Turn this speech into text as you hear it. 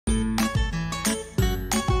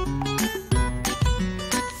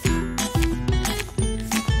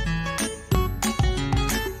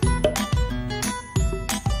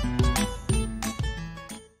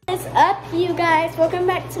Hey you guys, welcome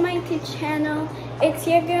back to my YouTube channel. It's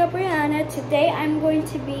your girl Brianna. Today I'm going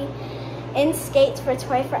to be in skates for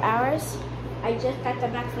 24 hours. I just got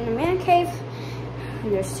them back from the man cave.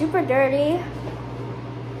 And they're super dirty.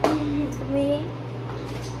 To me.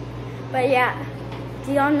 But yeah,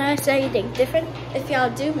 do y'all notice anything different? If y'all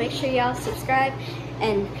do, make sure y'all subscribe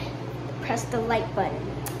and press the like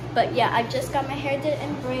button. But yeah, I just got my hair did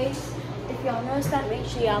and braids. If y'all notice that, make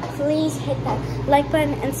sure y'all please hit that like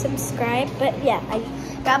button and subscribe. But yeah, I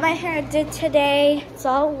got my hair did today. It's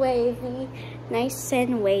all wavy, nice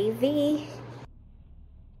and wavy.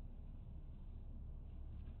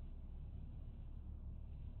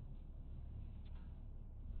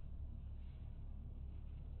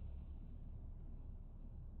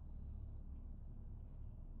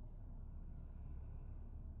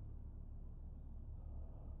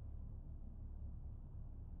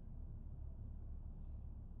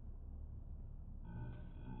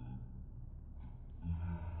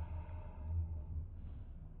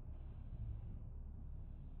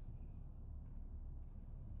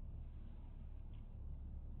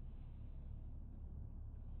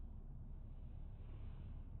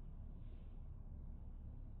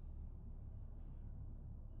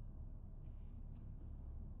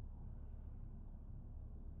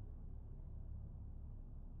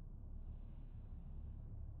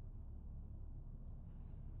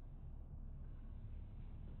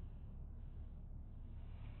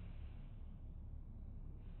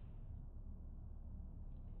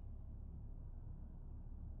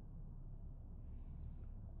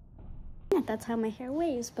 That's how my hair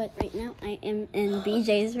waves, but right now I am in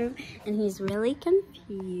BJ's room and he's really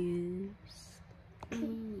confused.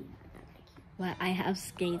 But I have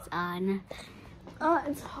skates on. Oh,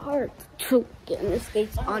 it's hard to get the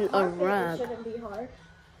skates on a rug. It shouldn't be hard.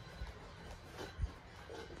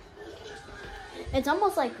 It's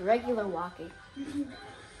almost like regular walking.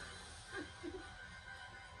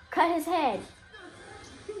 Cut his head.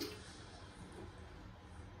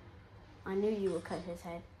 I knew you would cut his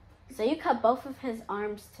head. So you cut both of his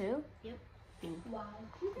arms too? Yep. Wow.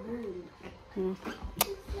 Well,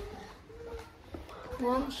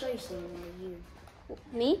 I'm gonna show you something right here.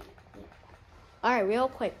 Me? Yeah. All right, real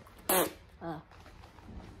quick.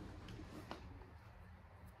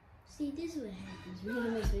 See, this is what happens. We're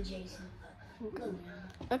gonna mess with Jason. Go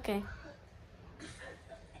now. Okay.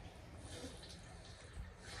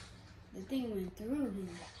 The thing went through him.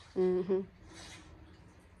 Mm-hmm.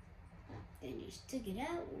 Then you took it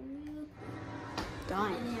out real quick.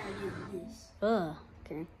 Darn. And then I did this. Ugh.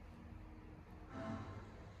 Okay.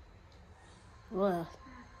 Ugh.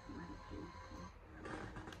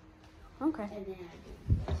 Okay. And then I did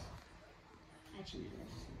this. Actually, no,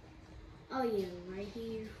 this. Oh yeah, right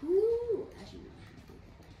here. Whoo! Actually,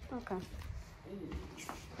 no. Okay.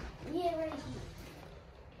 Yeah, right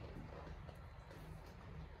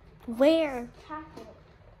here. Where?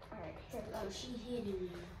 Alright, here. Oh, she hid in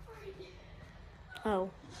there.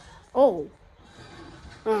 Oh. Oh.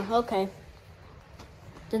 Oh, okay.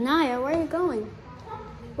 Denia, where are you going?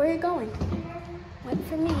 Where are you going? Wait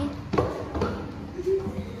for me.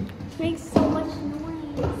 It makes so much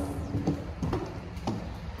noise.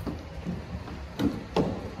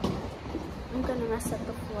 I'm gonna mess up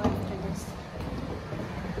the floor after this.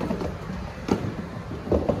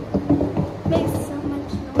 It makes so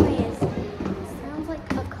much noise. It sounds like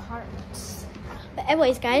a cart. But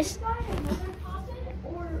anyways, guys.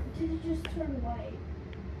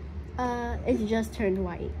 It just turned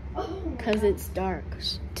white because it's dark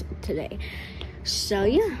today. So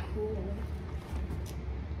yeah.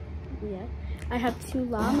 Yeah. I have 2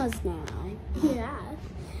 llamas now. Yeah.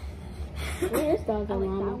 Where is the other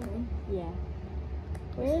llama? Yeah.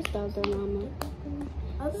 Where is the other llama?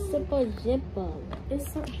 Zippo Zippo.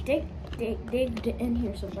 It's so dig in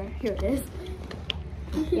here somewhere. Here it is.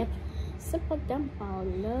 Yep. Zippo Dumpo.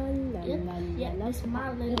 La la la la. Yeah, that's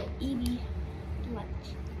my little Evie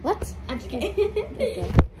lunch. What? I'm just kidding.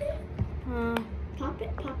 Okay. Pop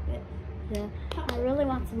it, pop it. Yeah. I really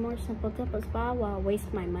want some more Simple Dippers, but I will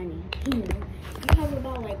waste my money. You know, you have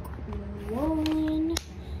about like 1,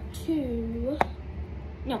 2,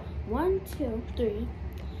 3,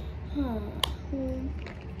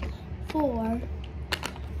 4,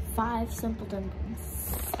 5 Simple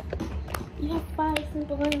Dimples. You have 5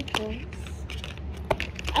 Simple Dimples.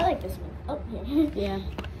 I like this one. Oh, yeah. Yeah.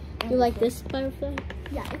 You like this butterfly?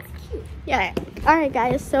 Yeah, it's cute. Yeah. Alright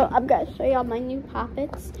guys, so I'm going to show y'all my new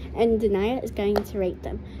poppets and Denia is going to rate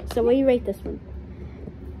them. So what do you rate this one?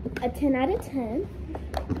 A 10 out of 10.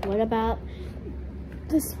 What about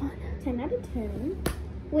this one? 10 out of 10.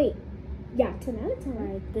 Wait. Yeah, 10 out of 10.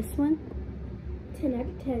 Alright, this one? 10 out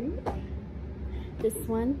of 10. This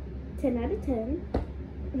one. 10 out of 10.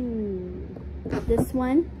 This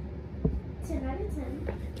one. 10 out of 10.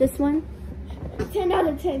 This one. 10 out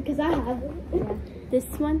of 10 because I have it. Yeah. This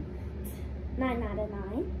one. 9 out of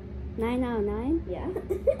 9. 9 out of 9? Yeah.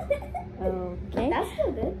 Okay. That's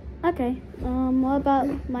still good. Okay. What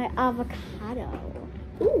about my avocado?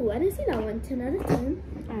 Ooh, I didn't see that one. 10 out of 10.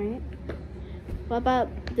 Alright. What about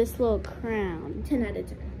this little crown? 10 out of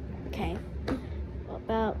 10. Okay. What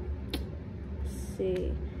about, let's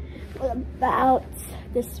see. What about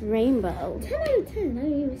this rainbow? 10 out of 10. I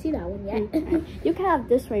didn't even see that one yet. Okay. You can have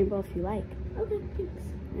this rainbow if you like. Okay, thanks.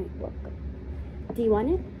 Alright, welcome. Do you want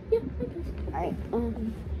it? Yeah, I guess.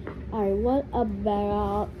 Alright, what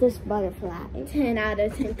about this butterfly? 10 out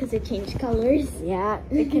of 10 because it changed colors. Yeah,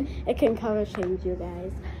 it can color change, you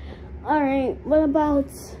guys. Alright, what about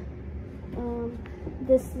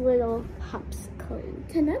this little popsicle?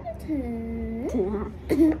 10 out of 10.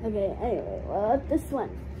 Okay, anyway, what about this one?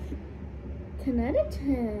 10 out of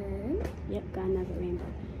 10. Yep, got another rainbow.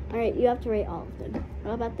 Alright, you have to rate all of them.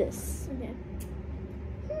 What about this? Okay.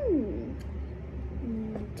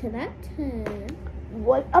 10 out of 10.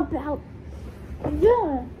 What about...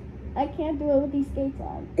 Yeah, I can't do it with these skates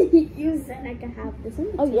on. You said I could have this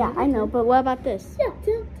one. Oh yeah, I know, but what about this? Yeah,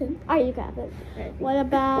 10 out of 10. Alright, you got it. Right. What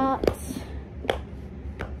about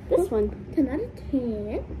this one? 10 out of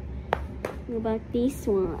 10. What about this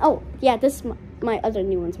one? Oh, yeah, this is my other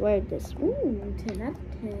new ones. Where is this one? Ooh, 10 out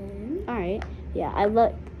of 10. Alright, yeah, I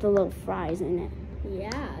like the little fries in it.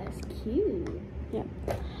 Yeah, it's cute. Yep.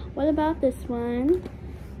 What about this one?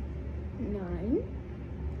 9.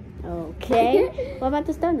 Okay. What about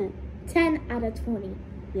this donut? 10 out of 20.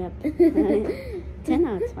 Yep. 10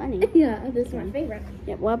 out of 20. Yeah, this is my favorite.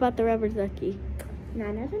 Yep. What about the rubber ducky?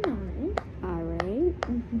 9 out of 9. Alright.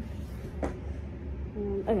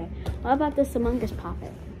 Okay. What about this Among Us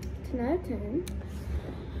puppet? 10 out of 10.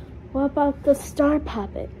 What about the star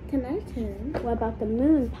puppet? 10 out of 10. What about the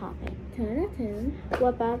moon puppet? 10 out of 10. What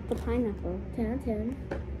about the pineapple? 10 out of 10.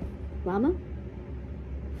 Llama?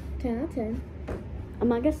 10 out of 10.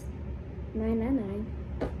 Among Us? 9 out of 9.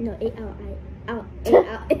 No, 8 out of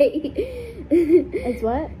 8. It's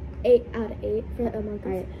what? 8 out of 8 for Among Us.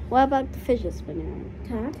 Alright. What about the fidget spinner?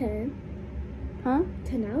 10 out of 10. Huh?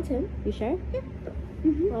 10 out of 10. You sure? Yeah.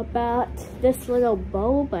 What about this little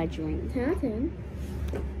boba drink? 10 out of 10.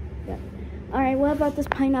 Yep. Alright, what about this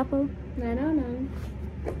pineapple? 9 out of 9.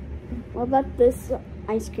 What about this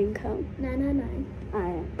ice cream cone? 9 out of 9.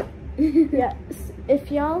 Alright. Yes.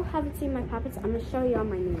 If y'all haven't seen my puppets, I'm gonna show y'all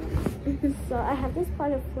my new ones. So I have this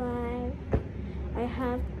butterfly. I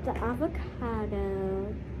have the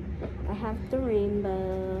avocado. I have the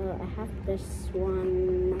rainbow. I have this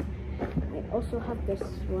one. I also have this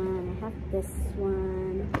one. I have this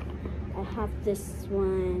one. I have this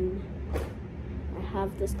one. I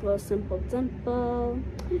have this little simple dimple.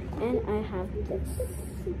 And I have this.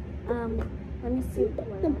 Let me see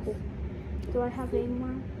what else. Do I have any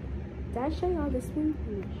more? Did I show y'all this one?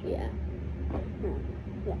 I'm not sure. Yeah. No.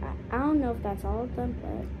 Yeah, I don't know if that's all of them,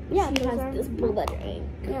 but yeah, She those has are this bullet ring.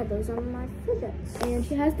 Yeah, those are my fidgets. And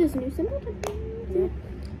she has this new symbol. Yeah.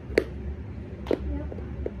 Yep.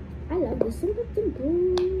 I love this simple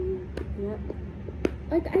dimple. Yep.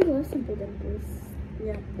 Like, I love simple dimples.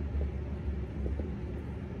 Yep.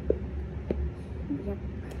 Yep.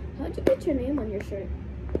 How'd you get your name on your shirt?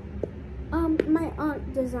 My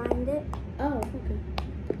aunt designed it. Oh, okay.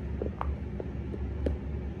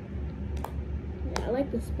 Yeah, I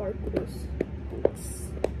like the sparkles. Thanks.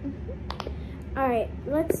 Alright,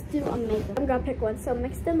 let's do a makeup. I'm gonna pick one, so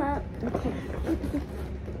mix them up. Okay.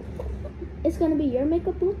 It's gonna be your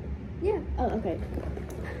makeup look? Yeah. Oh, okay.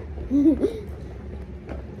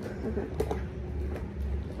 Okay.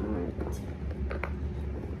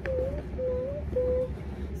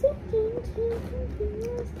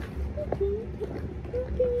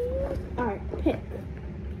 Alright. Alright, pick.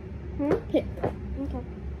 Pick. Okay.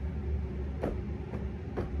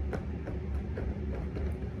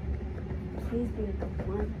 Please be a good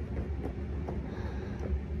one.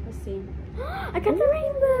 Let's see. I got the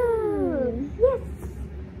rainbow! Yes!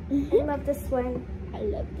 I love this one. I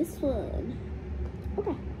love this one.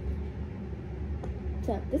 Okay.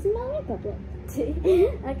 So, this is my makeup look.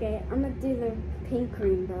 Okay, I'm gonna do the pink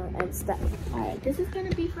rainbow and stuff. Alright, this is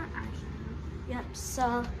gonna be for eyeshadow. Yep,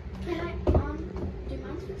 so. Can I, do you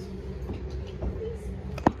mind this? Please?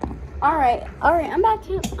 Alright, I'm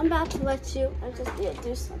about to let you, I just need to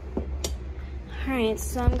do something. Alright,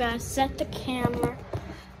 so I'm gonna set the camera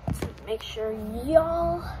to make sure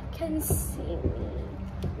y'all can see me.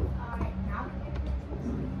 Alright, now.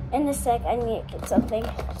 In a sec, I need to get something.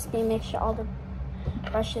 Just need to make sure all the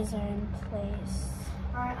brushes are in place.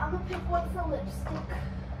 Alright, I'm gonna pick one for lipstick.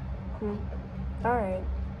 Alright.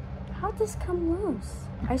 How'd this come loose?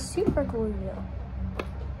 I super glued it.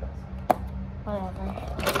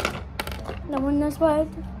 Whatever. No one knows what I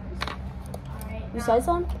did. Alright. You said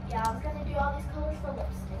something? Yeah, I was gonna do all these colors for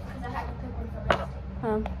lipstick because I had to pick one for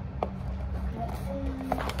lipstick.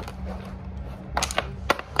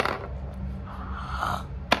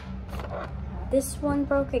 This one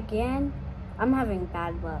broke again. I'm having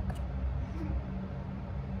bad luck.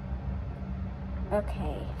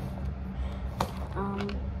 Okay.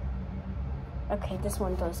 Okay, this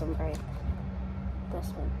one doesn't break.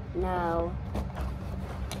 This one. No.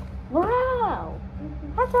 Wow!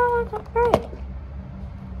 I thought it was break.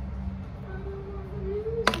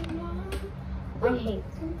 I hate.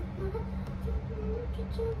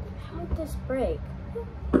 How'd this break?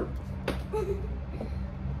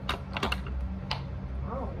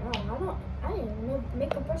 I didn't even know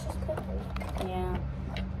makeup brushes could break. Yeah.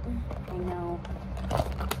 I know.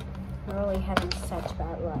 We're really having such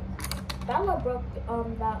bad luck. Bella broke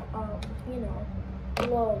you know, the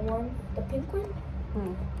little one, the pink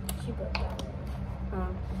one. She broke that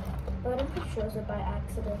one. But I'm pretty sure it was by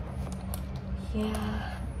accident.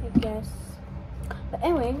 Yeah, I guess. But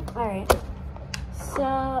anyway, alright. So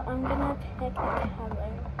I'm gonna pick a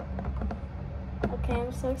color. Okay,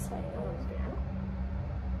 I'm so excited.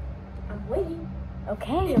 I'm waiting.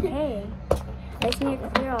 Okay, okay. I just need to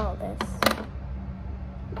clear all this.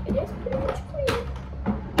 It is pretty much clear.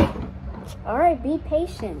 Alright, be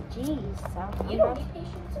patient. Jeez. You don't be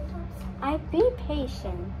patient sometimes. I be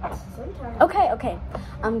patient. Sometimes. Okay.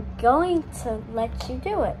 I'm going to let you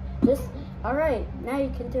do it. Just, alright, now you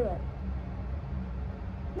can do it.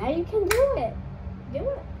 Now you can do it. Do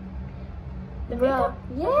it. The Bro, makeup?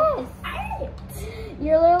 yes. Alright.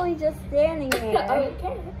 You're literally just standing there.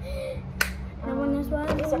 Okay. No one knows what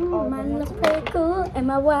These are all I'm the look ones. pretty cool. Am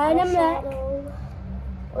I white and black? Eyeshadow,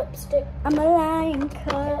 lipstick, I'm a lion and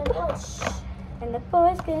cub. blush. And the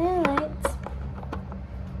forest getting lights.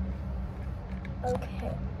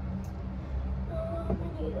 Okay. I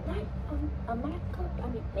need a makeup. I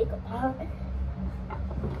need makeup palette.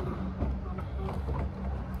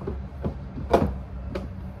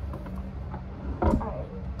 Alright.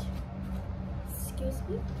 Excuse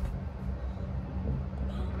me.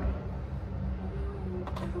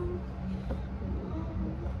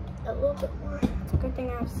 A little bit more. It's a good thing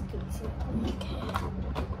I have skates. Okay.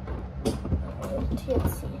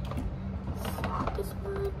 TNC. This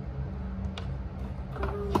one.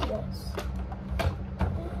 Yes.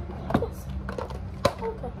 Yes.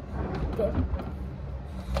 Okay. Good.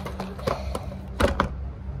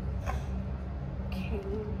 Okay.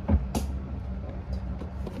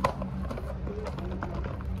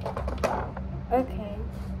 Okay.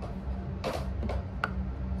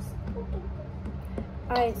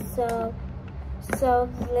 Alright, so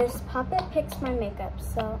this puppet picks my makeup,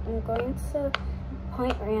 so I'm going to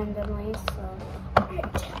point randomly, so.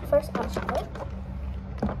 Alright. First eyeshadow.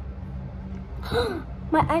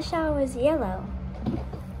 My eyeshadow is yellow.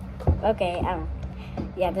 Okay,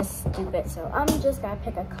 yeah, this is stupid, so I'm just gonna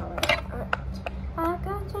pick a color. Alright. I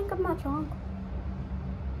gotta think of my trunk.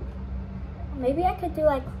 Maybe I could do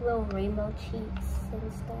like little rainbow cheeks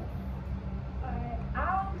and stuff. Alright.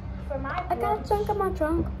 For my I gotta blush, think of my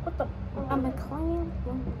trunk. What the? I'm a clown.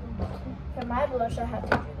 for my blush, I have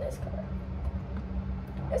to do this color.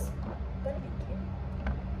 It's gonna be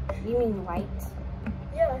cute. You mean white?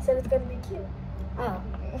 Yeah, I said it's gonna be cute. Oh.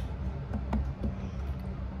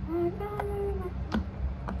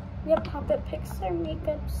 Yeah, Puppet picks their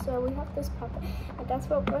makeup, so we have this puppet, and that's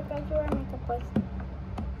what we're gonna do our makeup with.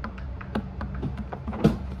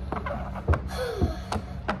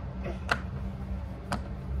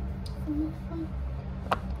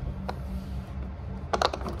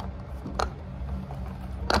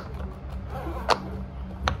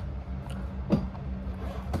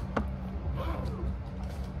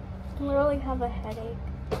 I really have a headache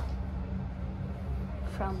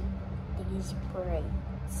from these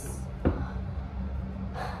braids.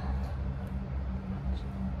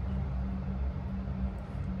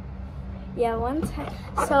 Yeah, one time.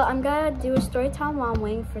 So I'm gonna do a story time while I'm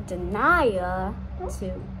waiting for Denia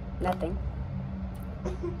to nothing.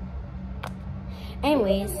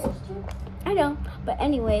 Anyways, I know, but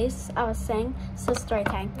anyways, I was saying, so story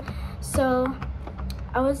time. So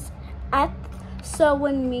I was at, so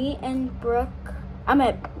when me and I'm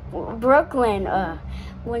at Brooklyn,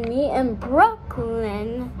 when me and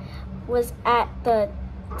Brooklyn was at the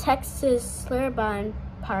Texas Slurban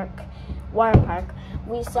Park, water park,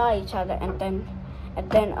 we saw each other, and then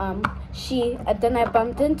then I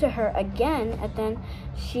bumped into her again, and then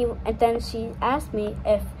she asked me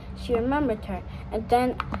if she remembered her, and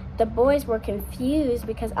then the boys were confused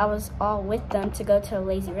because I was all with them to go to the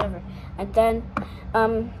lazy river, and then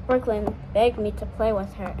Brooklyn begged me to play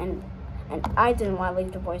with her, and I didn't want to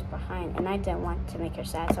leave the boys behind, and I didn't want to make her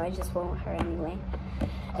sad, so I just went with her anyway.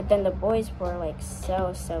 And then the boys were like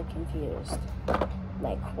so confused,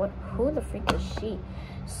 like who the freak is she?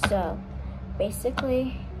 So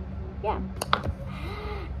basically, yeah.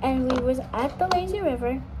 And we was at the lazy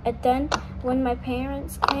river, and then when my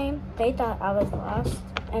parents came, they thought I was lost,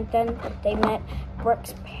 and then they met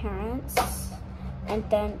Brooke's parents, and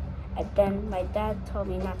then my dad told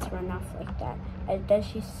me not to run off like that, and then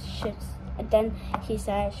he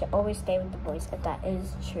said I should always stay with the boys, and that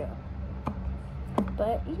is true.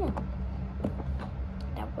 But yeah,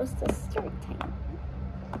 that was the story time.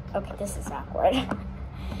 Okay, this is awkward.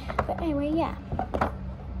 But anyway, yeah.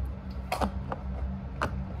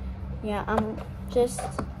 Yeah, I'm just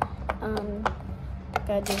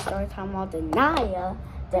gonna do story time while Denia.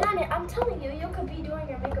 I'm telling you, you could be doing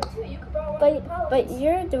your makeup too. You could borrow one of the palettes. But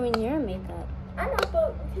you're doing your makeup. I know,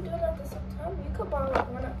 but if you do it at the same time, you could borrow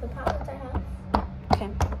one of the palettes I have. Okay.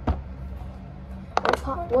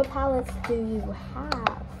 What palettes do you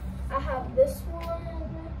have? I have this one.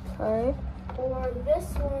 Okay. Or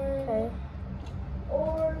this one. Okay.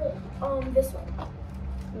 Or this one.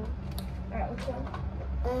 Alright, which one?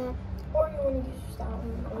 Or you want to use that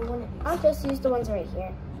one, or one of these? I'll just use the ones right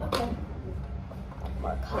here. Okay.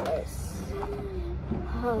 More colors. You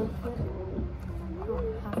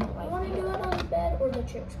want to do it on the bed or the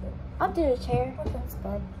chair's good? I'll do the chair. Okay. That's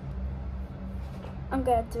good. I'm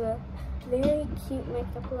gonna do a very cute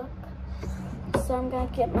makeup look. So I'm gonna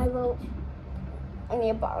get my little. I need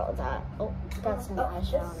to borrow that. Oh, that's an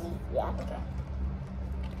eyeshadow on me. Yeah. Okay.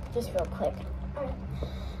 Just real quick. Alright.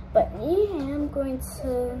 But yeah, I'm going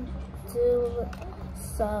to do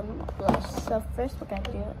some blush. So first what I'm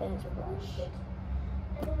gonna do is blush.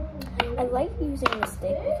 I like using the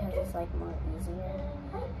stick because it's like more easier.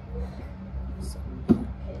 So.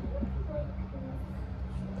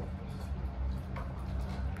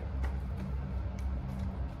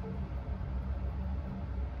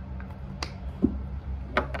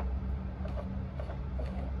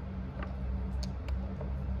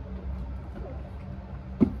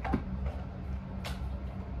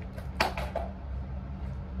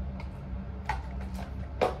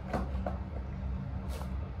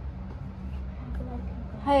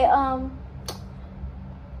 Hey,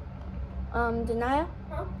 Denia?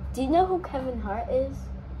 Huh? Do you know who Kevin Hart is?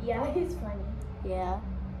 Yeah, he's funny. Yeah,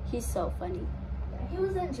 he's so funny. Yeah, he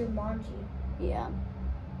was in Jumanji. Yeah.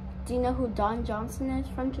 Do you know who Don Johnson is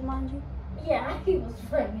from Jumanji? Yeah, he was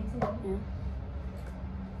funny too. Yeah.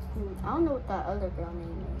 I don't know what that other girl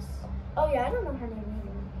name is. Oh yeah, I don't know her name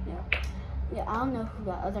either. Yeah. Yeah, I don't know who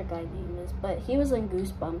that other guy name is, but he was in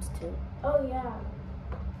Goosebumps too. Oh yeah.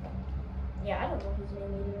 Yeah, I don't know his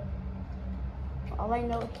name either. All I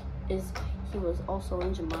know is he was also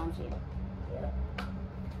in Jumanji. Yeah.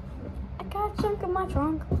 I got junk in my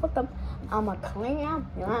trunk. What the? I'm a clam.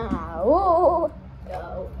 Ah, ooh.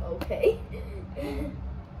 Oh, okay.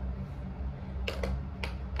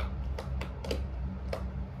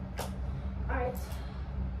 Alright.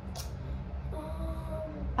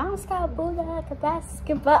 Bounce got booed like a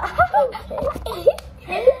basketball. Okay.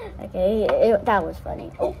 Okay, that was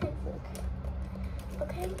funny. Oh.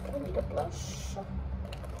 Okay, we need a blush.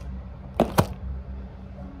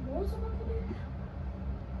 What was I about to do?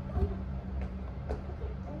 I'm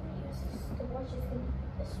gonna use this. The blush is gonna be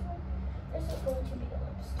this one. This is going to be the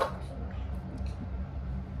lipstick.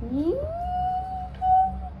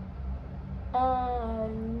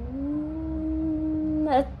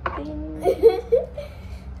 Nothing.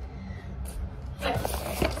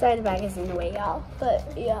 Sorry, the bag is in the way, y'all.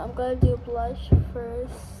 But yeah, I'm gonna do blush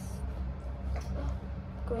first.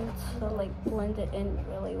 Going to like blend it in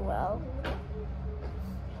really well.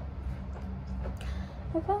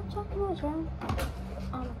 I got chocolate around.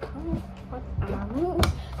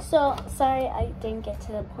 So sorry I didn't get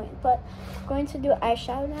to the point, but I'm going to do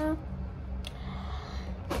eyeshadow now.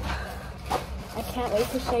 I can't wait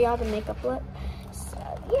to show y'all the makeup look. So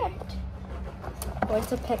yeah, I'm going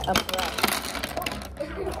to pick a brush.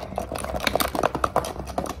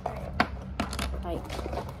 Like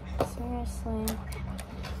seriously.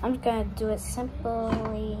 I'm just gonna do it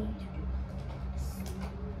simply.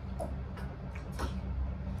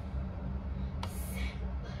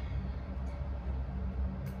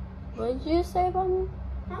 What did you say about me?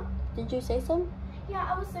 Huh? Did you say something?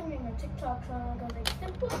 Yeah, I was singing a TikTok song. I go like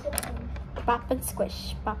simple. Bop and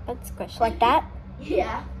squish, like that?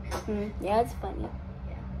 Yeah. Yeah, it's funny.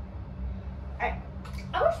 Alright.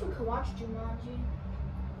 I wish we could watch Jumanji.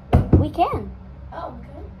 We can. Oh,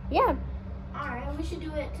 okay. Yeah. Alright, we should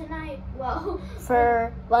do it tonight. Well,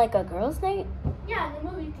 For like a girls' night? yeah, in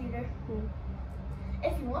the movie theater.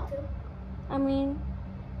 If you want to. I mean,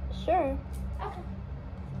 sure. Okay.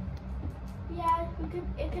 Yeah,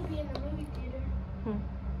 it could be in the movie theater.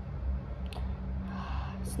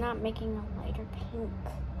 It's not making a lighter pink.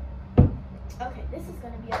 Okay, this is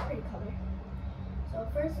going to be a pretty color. So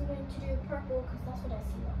first I'm going to do purple because that's what I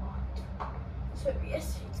see a lot. So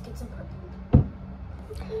yes, let's get some purple.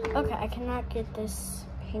 Okay, I cannot get this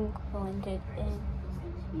pink blended in.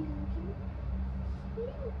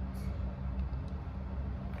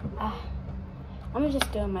 I'm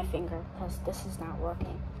just doing my finger because this is not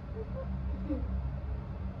working.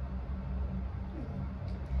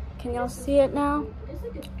 Can y'all see it now? It's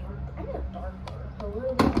like a dark. I need a dark a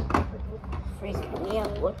little bit purple. Freaking, yeah,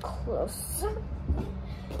 look closer.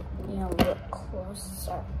 Yeah, look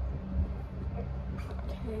closer. Okay.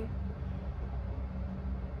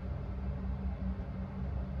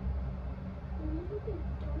 A little bit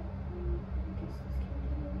darker. I guess this can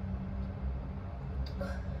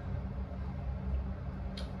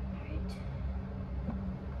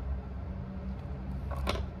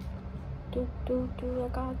do. Do, I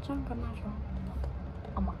got a chunk of my throat.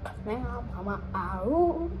 I'm a now, I'm a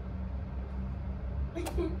ow.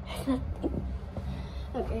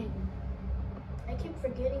 Okay. I keep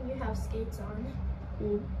forgetting you have skates on.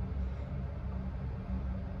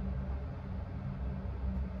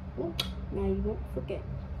 Now you won't forget.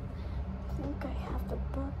 I think I have the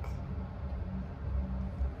book.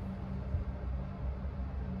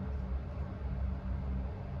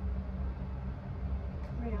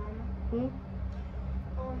 Rihanna. Do you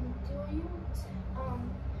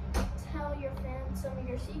tell your fans some of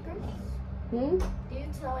your secrets? Do you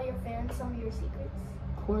tell your fans some of your secrets?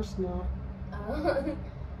 Of course not. I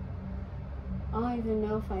don't even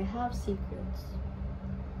know if I have secrets.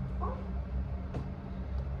 Well,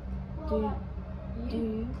 Do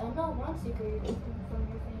you? I know one secret you're keeping from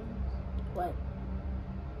your fans. What?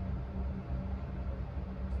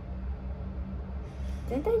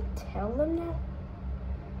 Didn't I tell them that?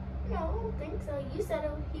 No, I don't think so. You said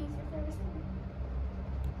he was your favorite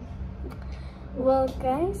singer. Well,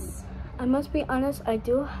 guys, I must be honest. I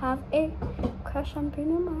do have a crush on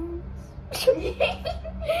Bruno Mars.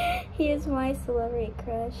 He is my celebrity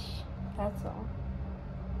crush. That's all.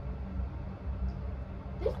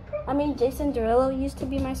 I mean, Jason Derulo used to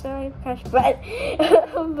be my celebrity crush, but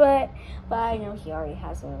I know he already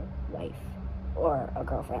has a wife or a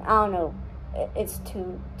girlfriend. I don't know. It's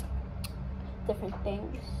two different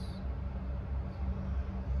things.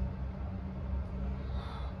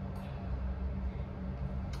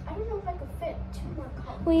 I don't know if I could fit 2 more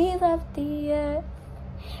colors. We love the earth.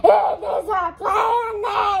 It is our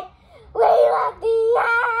planet. We love the earth.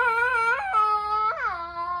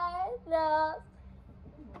 Oh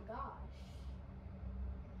my gosh.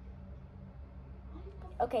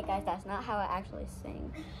 Okay, guys, that's not how I actually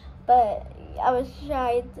sing. But I was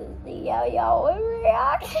trying to see how y'all would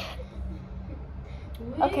react.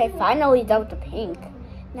 Okay, finally done with the pink.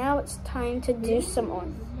 Now it's time to do some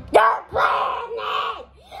on the planet.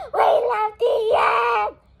 We love the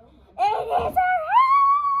earth. It is our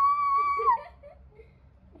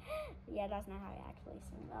Yeah, that's not how I actually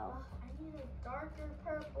sing though. I need a darker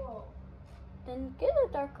purple. Then get a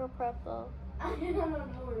darker purple. I don't know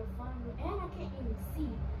where to find it. And I can't even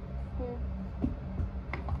see.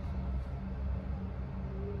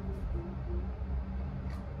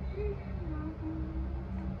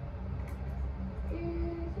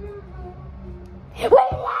 We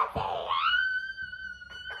love the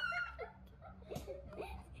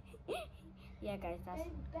Yeah, guys,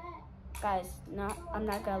 that's I'm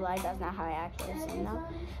not gonna lie, that's not how I actually sing now.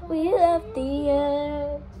 We love the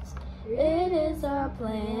earth. It is our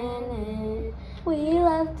planet. We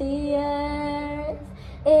love the earth.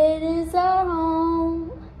 It is our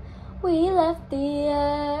home. We love the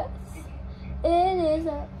earth. It is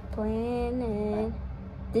our planet.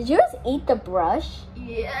 Did you just eat the brush?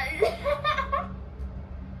 Yeah.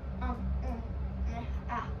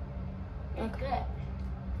 Okay. Good.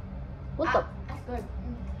 What the? That's good.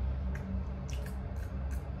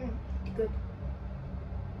 Good.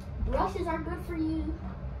 Brushes are good for you.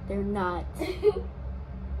 They're not.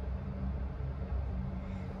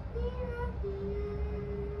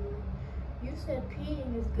 You said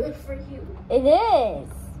peeing is good for you. It is.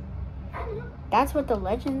 I know. That's what the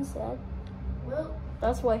legend said. Well,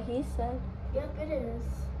 That's what he said. yep, it is.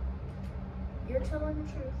 You're telling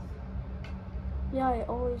the truth. Yeah, I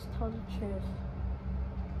always tell the truth.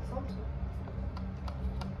 sometimes.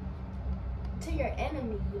 To your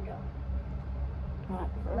enemy, you don't.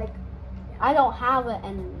 Whatever. Like, I don't have an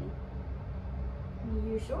enemy.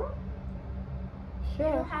 you sure? You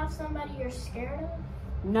Sure. don't have somebody you're scared of?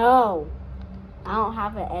 No. I don't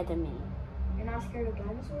have an enemy. You're not scared of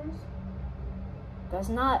dinosaurs? That's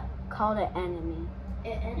not called an enemy.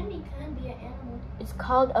 An enemy can be an animal. It's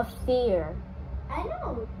called a fear. I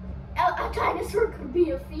know. A dinosaur could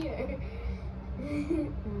be a fear.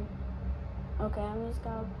 Okay, I'm just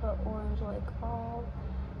gonna put orange like all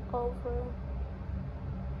over.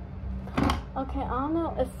 Okay, I don't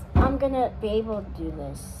know if I'm gonna be able to do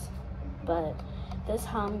this, but this is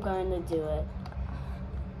how I'm going to do it.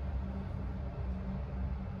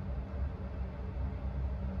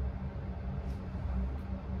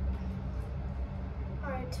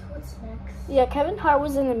 Alright, what's next? Yeah, Kevin Hart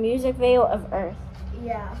was in the music video of Earth.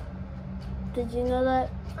 Yeah. Did you know that?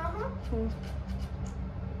 Uh-huh.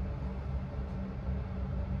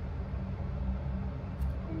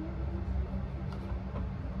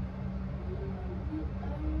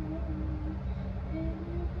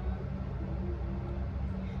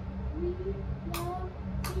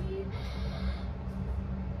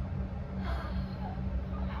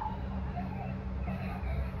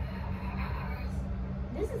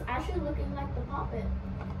 This is actually looking like the puppet.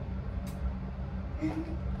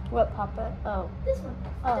 What puppet? Oh. This one.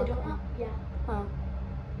 Oh. The donut? Yeah. Huh.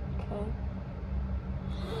 Okay.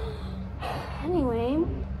 Anyway.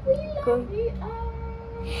 We love Go. the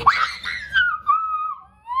earth.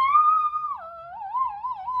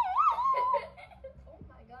 Oh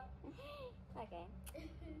my god. Okay.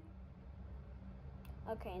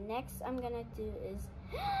 Okay, next I'm gonna do is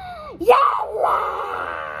yellow!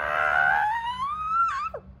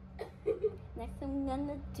 Next I'm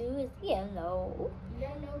gonna do is yellow.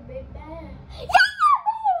 Yellow baby.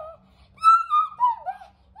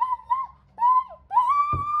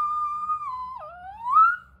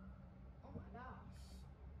 Oh my gosh.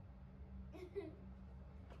 This is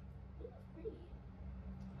pretty.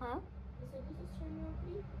 Huh? This is turning out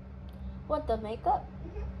pretty. What, the makeup?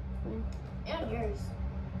 And yours.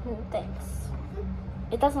 Thanks.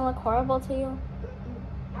 It doesn't look horrible to you?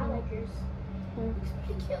 I like yours. Looks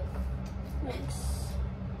pretty cute. Thanks.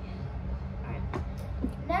 Alright.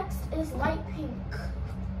 Next is light pink.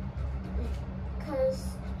 Because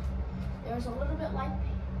there's a little bit light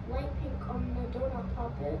pink on the donut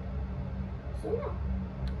puppet. So yeah.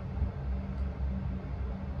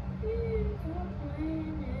 It's our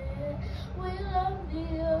planet. We love the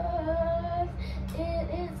earth. It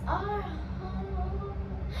is our home.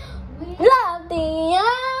 We Love the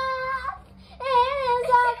earth. It is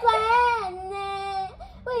our planet.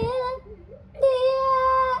 We love the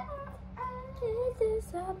earth. It is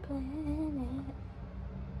our planet.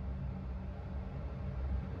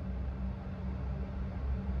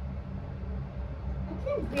 I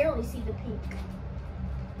can barely see the pink.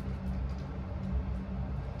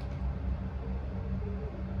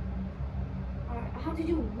 Alright, I have to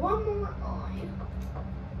do one more eye.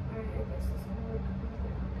 Alright, I guess this one will come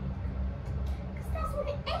because that's what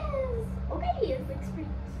it is. Okay, it looks pretty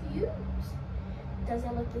cute. Does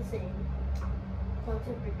it look the same? I'll have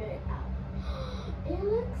to figure it out. It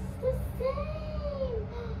looks the same.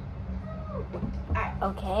 Alright.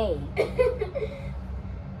 Okay.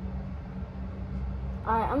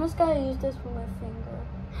 Alright, I'm just gonna use this with my finger.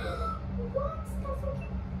 What? That's so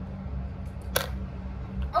cute.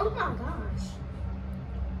 Oh my gosh.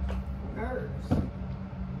 Nerves.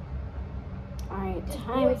 Alright, This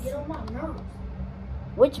boy time. get on my nerves.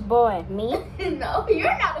 Which boy? Me? No,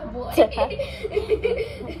 you're not a boy.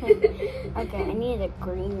 Okay, I need a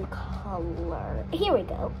green color. Here we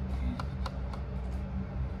go.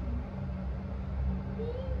 We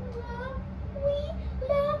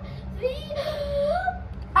love the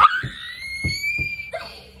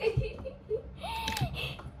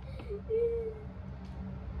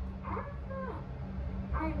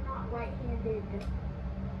I am not right-handed.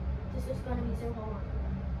 This is gonna be so hard.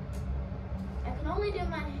 I can only do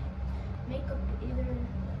my makeup either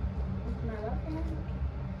with my left hand,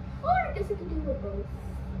 or I guess I can do with both.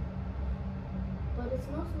 But it's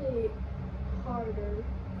mostly harder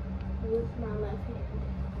with my left hand.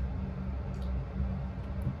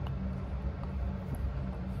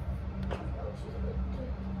 Oh, she's a bit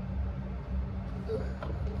too.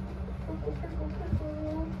 Purple, purple,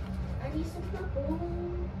 purple. I need some purple.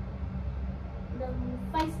 Then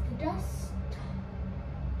fight the dust.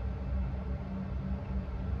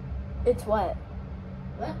 It's what?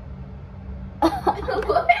 What?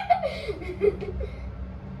 What?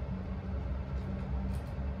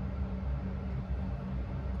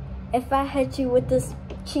 If I hit you with this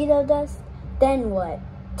Cheeto dust, then what?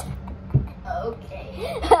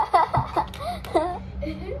 Okay.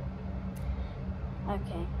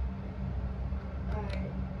 Okay.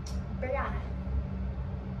 Alright. Brianna.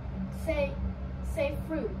 Say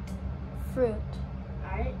fruit. Fruit.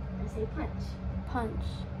 Alright. I say punch. Punch.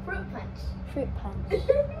 Fruit punch. Fruit punch.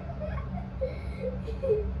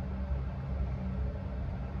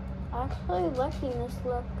 Actually liking this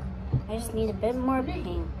look. I just need a bit more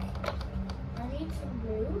pink. I need some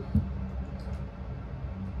blue.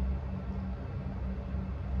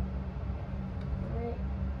 Alright.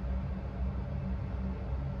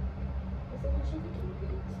 This is actually looking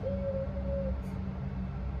pretty cute.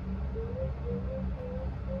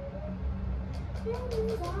 This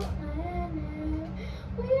is our planet.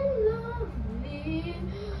 We're lovely.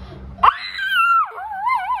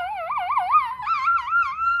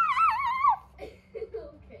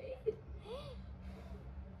 Okay.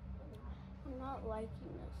 I'm not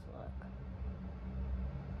liking this look.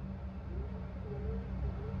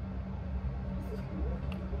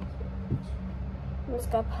 I'm just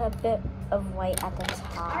gonna put a bit of white at the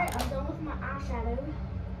top. Alright, I'm done with my eyeshadow.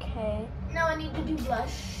 Okay. Now I need to do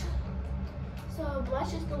blush. So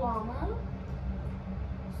blush is the llama.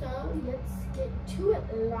 So let's get to it,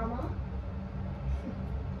 llama.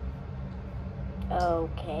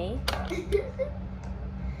 Okay.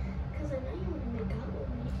 Because I know you want to make out with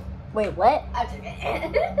me. Wait, what? I'm just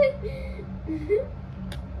kidding.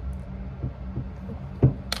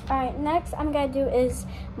 Alright, next I'm gonna do is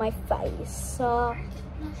my face. So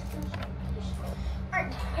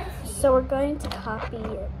we're going to copy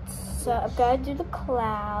it. So I'm gonna do the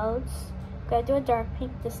clouds. I'm gonna do a dark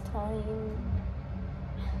pink this time.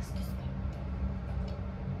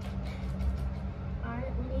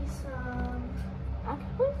 Alright, we need some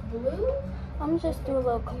Actually, blue. I'm just do a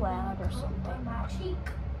little cloud or On something. my cheek.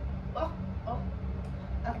 Oh.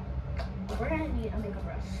 Okay. We're gonna need a makeup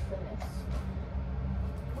brush for this.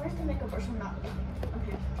 Where's the makeup brush? I'm not looking.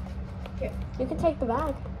 Okay. Here. You can take the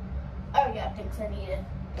bag. Oh yeah, thanks. I need it.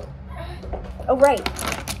 Oh, right.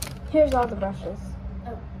 Here's all the brushes.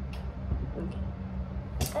 Oh. Okay.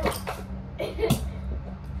 That's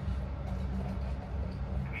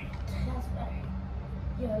better.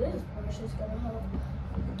 Yeah, this brush is gonna help.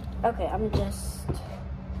 Okay, I'm just...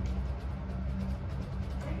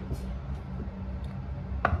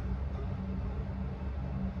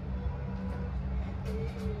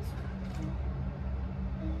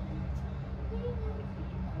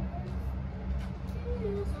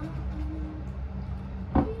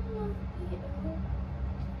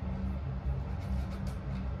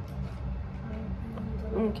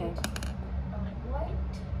 Okay.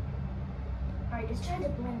 White. Alright, just try to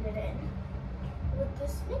blend it in with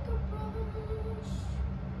this makeup brush.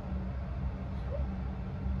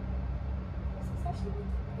 This is actually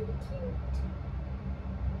pretty cute.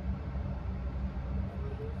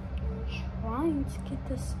 Trying to get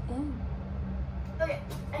this in. Okay,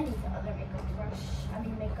 I need the other makeup brush.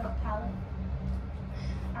 Makeup palette.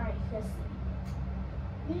 Alright, let's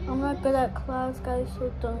see. I'm not good at clouds, guys,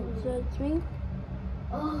 so don't judge me.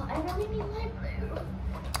 Oh, I really need light blue.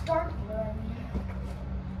 Dark blue, I mean.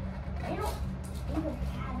 I don't even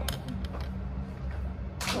have any.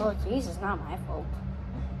 Oh, geez, it's not my fault.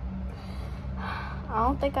 I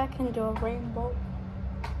don't think I can do a rainbow.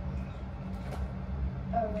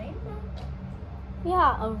 A rainbow?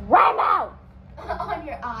 Yeah, a rainbow! On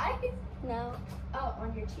your eyes? No. Oh,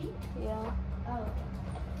 on your cheek? Yeah. Oh.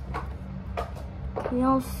 You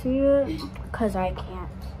don't see it? Because I can't.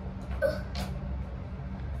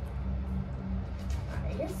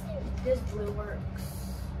 I guess this blue works.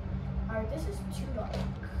 Alright, this is too dark.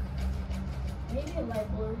 Maybe a light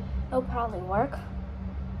blue. It'll probably work.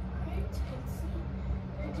 Alright, let's see.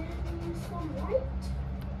 And then use some white.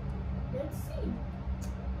 Let's see.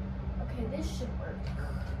 Okay, this should work.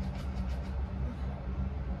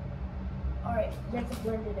 Alright, let's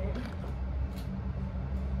blend it in.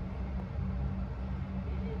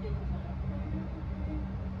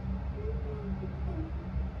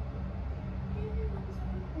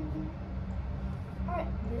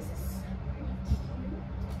 Alright, this is pretty cute.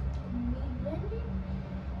 Me blending.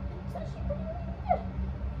 It's actually pretty good.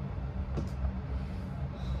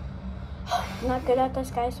 I'm not good at this,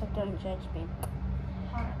 guys, so don't judge me.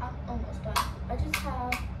 Alright, I'm almost done. I just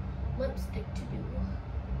have lipstick to do.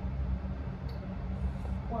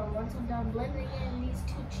 Well, once I'm done blending in these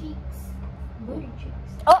two cheeks, booty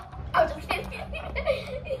cheeks. Oh! I was just kidding.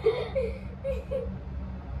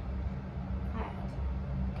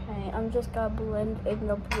 Okay, I'm just gonna blend in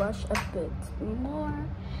the blush a bit more.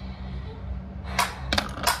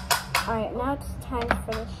 Alright, now it's time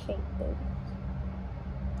for the shape booth.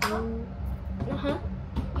 Uh-huh.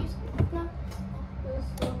 No. I was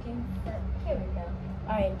looking for. Here we go.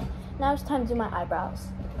 Alright. Now it's time to do my eyebrows.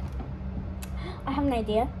 I have an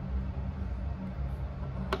idea.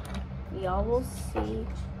 Y'all will see.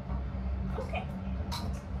 Okay.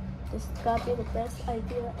 This has got to be the best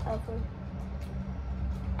idea ever.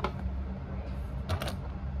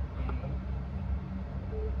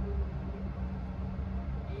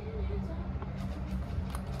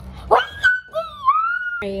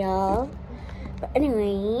 Y'all. But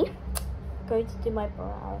anyway, going to do my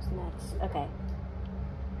brows next. Okay.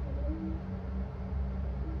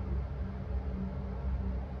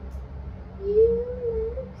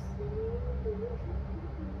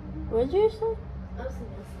 What did you say? I was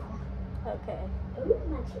singing a song. Okay. Oh,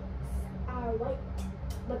 my cheeks are white,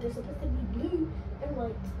 but they're supposed to be blue and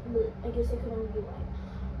white. But I guess they could only be white.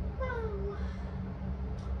 Wow.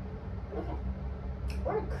 Okay.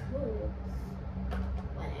 Or could.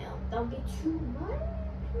 Well, that'll be too much.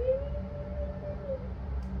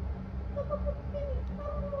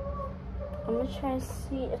 I'm gonna try and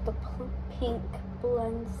see if the pink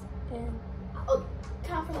blends in. Oh,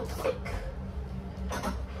 time for lipstick.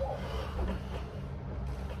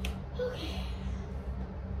 Okay.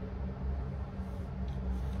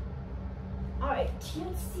 Alright,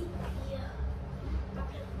 let's see. I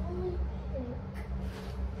can only pick.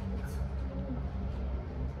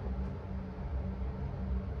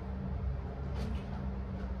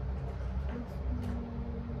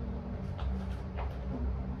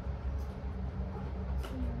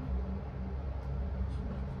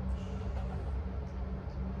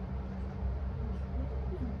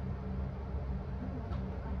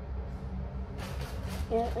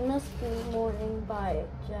 Yeah, it must be Morning by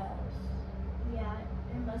Jazz. Yeah,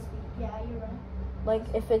 it must be. Yeah, you're right. Like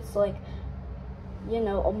if it's like, you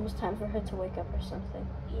know, almost time for her to wake up or something.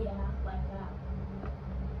 Yeah, like that.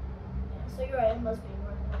 Yeah, so you're right. It must be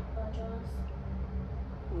Morning by Jazz.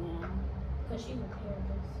 Yeah. Because she's a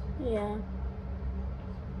therapist. Yeah.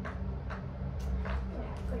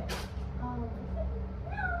 Okay.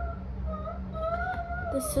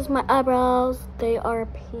 This is my eyebrows. They are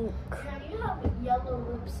pink. Can you have yellow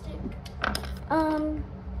lipstick?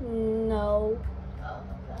 No. Oh,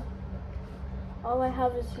 okay. All I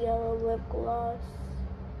have is yellow lip gloss.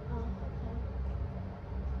 Oh, okay.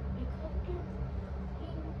 You could get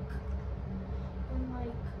pink and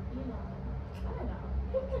like, you know, I don't know,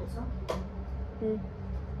 pink and something.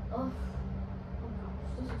 Oh gosh,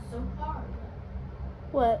 this is so hard.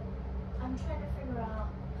 What? I'm trying to figure out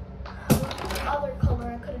what other color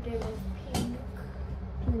I could have did with pink.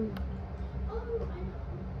 Oh, I know.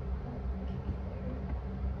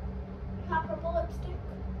 You have purple lipstick?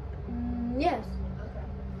 Yes. Okay.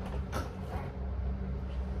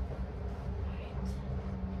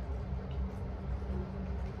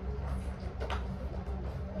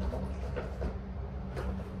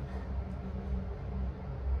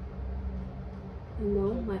 I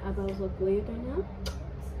know my eyebrows look weird right now,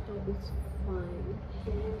 but it's fine.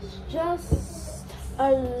 It's just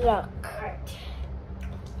a look. Alright.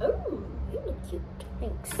 Oh, you look cute.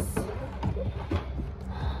 Thanks.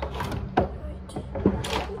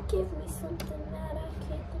 Give me something that I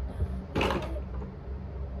can't.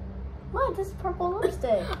 What? This is purple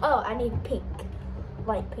lipstick. Oh, I need pink.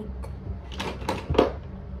 Light pink.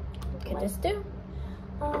 Can this do?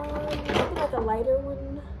 Maybe like a lighter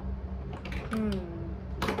one.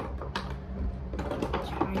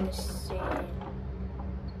 Trying to see.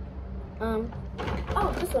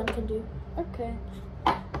 Oh, this one can do. Okay.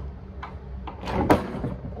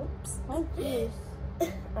 Oops. Oh, jeez.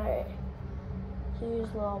 Alright.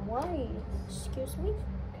 Use little white. Excuse me?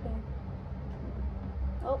 Okay.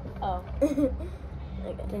 Oh. I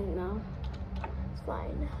didn't know. It's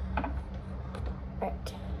fine.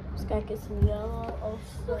 Alright. Just gotta get some yellow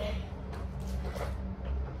also.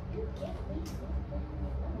 You give me something.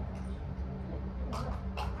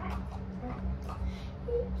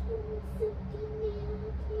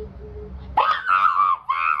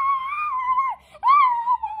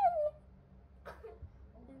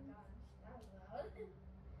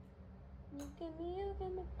 You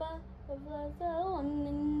give me butterflies, one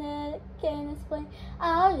thing that I can't explain.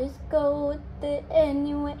 I'll just go with it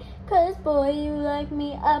anyway, 'cause boy, you like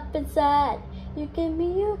me up inside. You give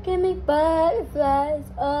me butterflies,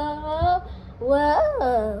 oh,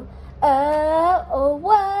 whoa, oh, oh,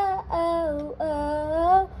 whoa,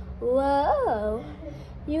 oh, whoa.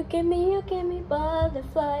 You give me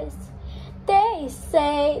butterflies. They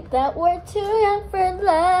say that we're too young for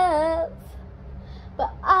love,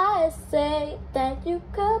 but I say that you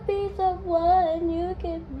could be the one. You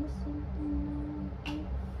give me something.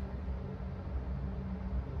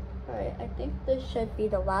 Alright, I think this should be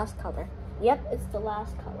the last color. Yep, it's the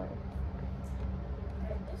last color.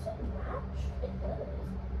 Does it match? It does.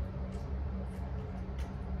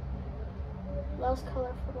 Last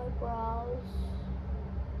color for my brows.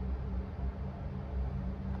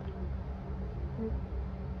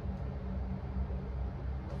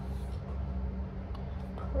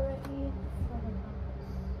 Pretty.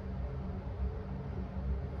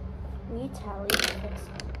 We tally this.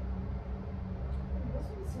 This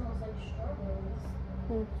one smells like strawberries.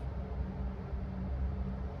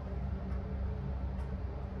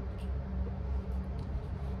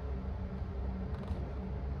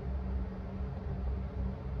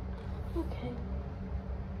 Okay.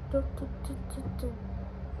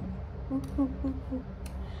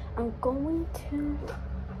 I'm going to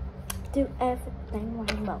do everything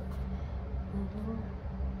rainbow.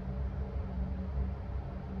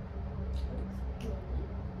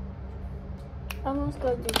 I'm just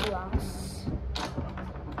going to do gloss.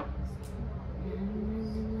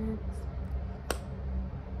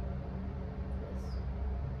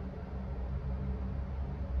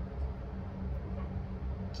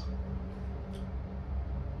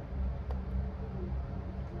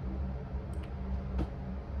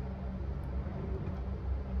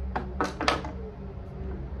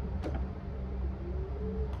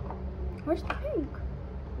 Where's the pink?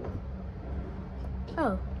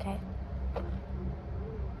 Oh, okay.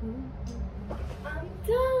 I'm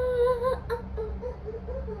done.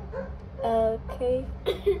 Okay.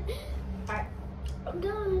 Alright, I'm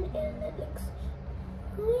done and it looks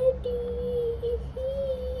pretty.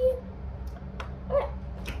 Alright,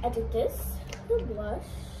 I did this for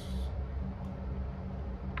blush.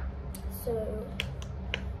 So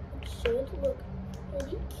it should look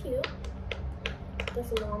pretty cute. This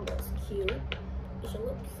long looks cute. It should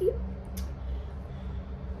look cute.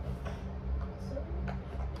 So,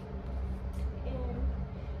 and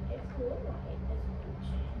it's cool white as peach.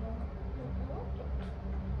 I like it.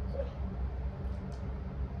 So,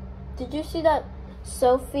 Did you see that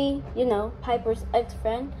Sophie, you know, Piper's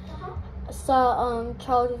ex-friend, saw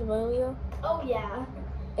Charlie D'Amelio oh yeah.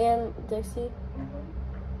 and Dixie?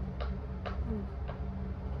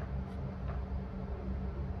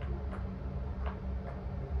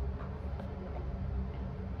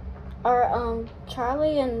 Are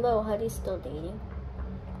Charlie and Lil Huddy still dating?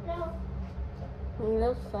 No.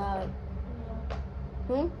 That's sad.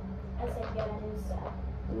 No. I said yeah, it is sad.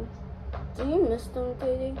 Do you miss them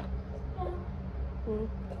dating? No.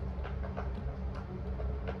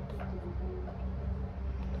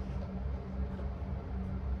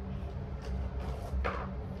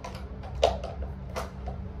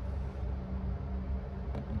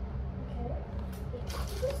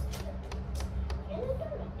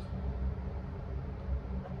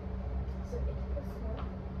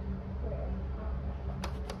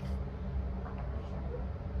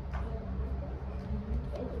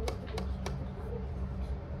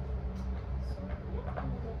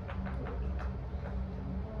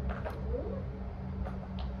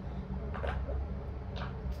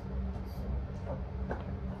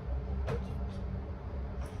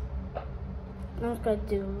 I'm just gonna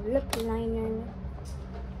do lip liner.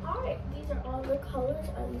 Alright, these are all the colors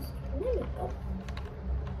I used for my makeup.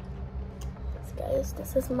 So guys,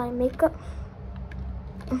 this is my makeup.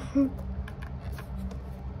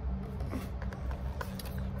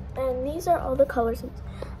 And these are all the colors.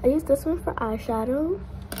 I used this one for eyeshadow.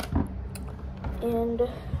 And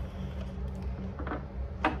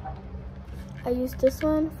I used this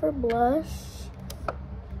one for blush.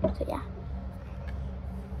 So yeah.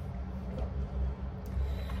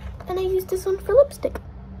 And I used this one for lipstick.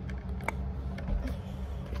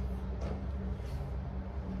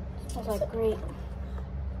 Smells like great.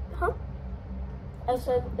 Huh? I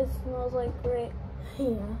said it smells like great.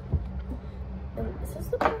 Yeah. And this is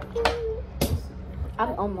the perfume.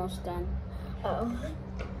 I'm almost done. Oh.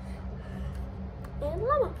 And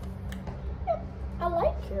lemon. I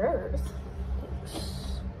like yours.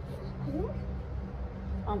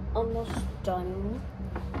 I'm almost done.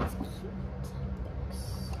 It's cute.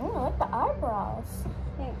 Oh, I like the eyebrows.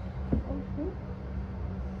 Yeah.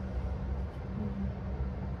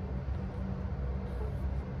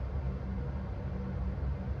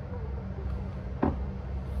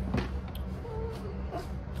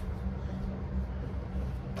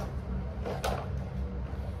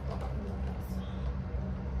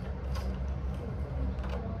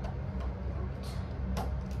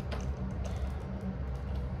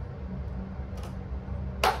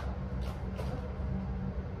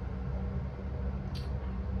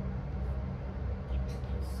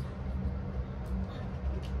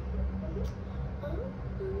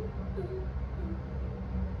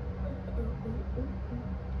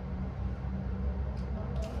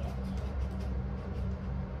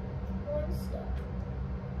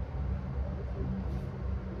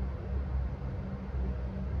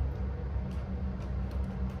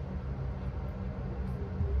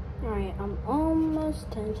 Alright, I'm almost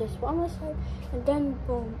done. Just one more side, and then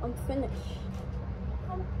boom, I'm finished.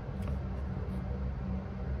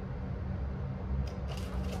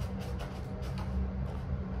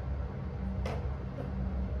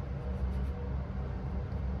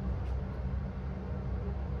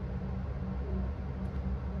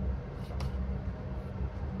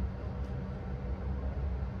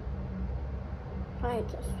 Alright,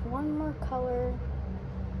 just one more color.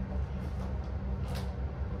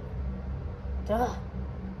 Duh.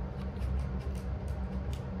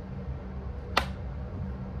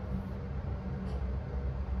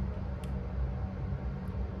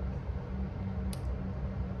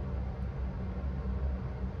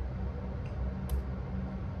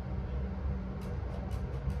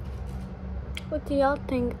 What do y'all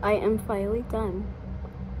think? I am finally done.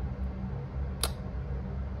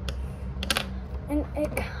 And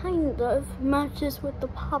it kind of matches with the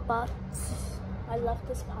pop-ups. I love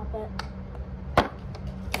this pop-up.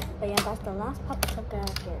 But yeah, that's the last pop-up I'm gonna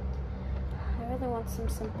get. I really want some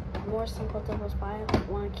more simple doubles, but I don't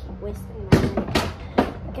want to keep wasting my money.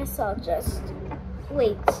 I guess I'll just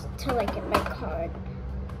wait till I get my card.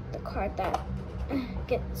 The card that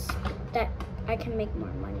I can make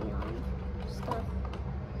more money on stuff.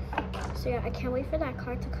 So yeah, I can't wait for that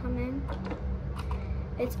card to come in.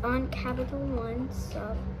 It's on Capital One,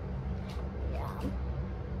 so yeah.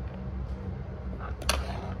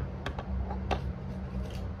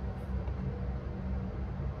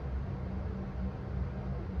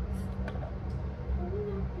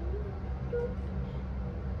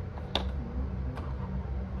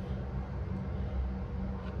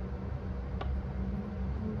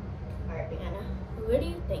 Alright, Brianna, what do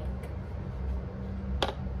you think?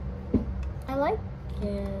 I like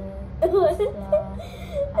it.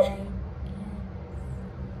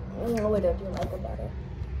 What don't you like about it?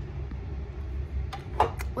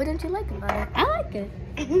 What don't you like about it? I like it.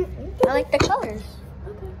 I like the colors.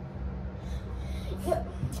 Okay. Yep.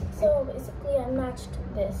 So basically, I matched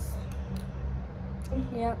this.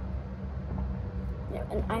 Yep.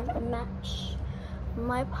 Yep. And I match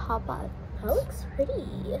my pop-up. That looks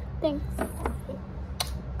pretty. Thanks.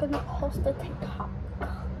 Gonna post a TikTok.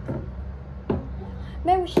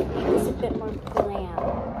 Maybe we should make this a bit more glam.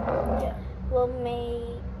 Yeah.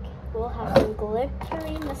 We'll have some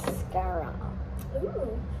glittery mascara.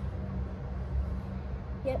 Ooh.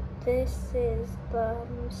 Yep, this is the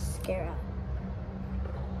mascara.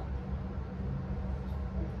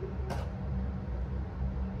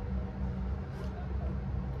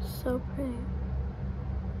 So pretty.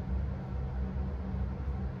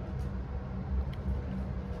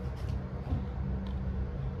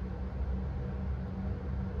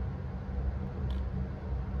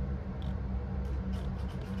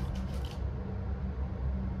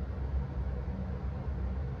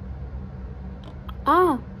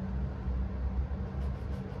 Ah.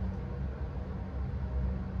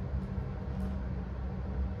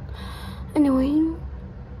 Anyway.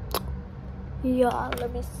 Yeah,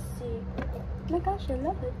 let me see. Oh my gosh, I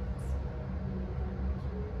love it.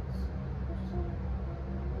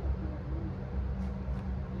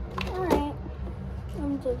 Alright.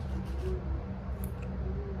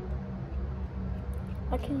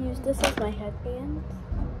 I can use this as my headband.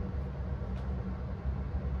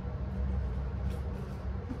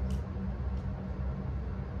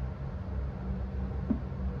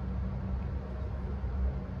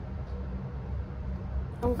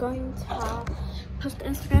 I'm going to post the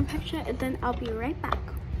Instagram picture and then I'll be right back.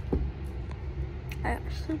 I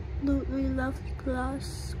absolutely love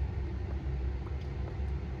gloss.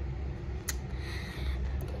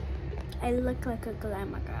 I look like a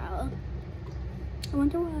glamour girl. I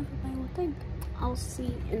wonder what everybody will think. I'll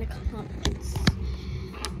see in the comments.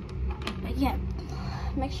 But yeah,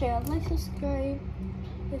 make sure y'all like, subscribe.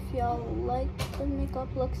 If y'all like the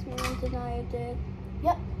makeup looks me and Denia did.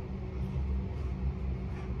 Yep.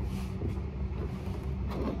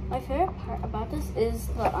 My favorite part about this is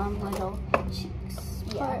the little cheeks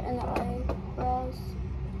part and the eyebrows.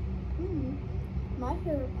 My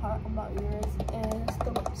favorite part about yours is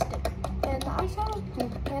the lipstick and the eyeshadow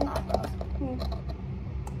and the eyebrows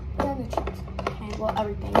and the cheeks. Okay. Well,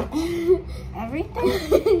 everything. Everything?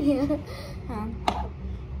 Yeah.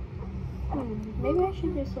 Maybe I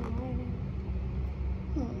should do some lighting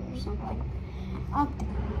or something.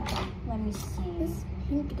 Let me see. This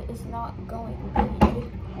pink is not going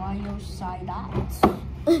good. Why you say that?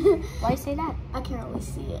 Why you say that? I can't really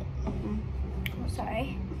see it. I'm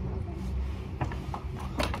sorry.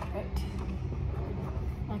 Right.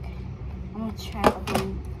 Okay. I'm gonna try to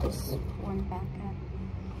bring this one back up.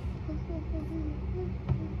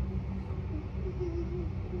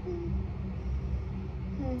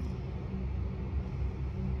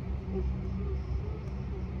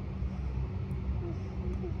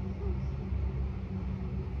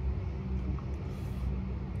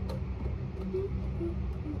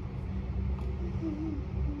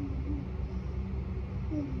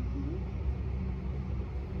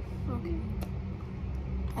 Okay.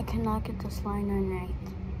 I cannot get this line on right.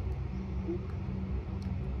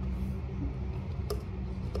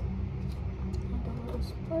 Add a little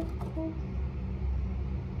sparkle.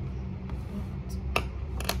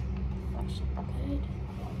 That should be good.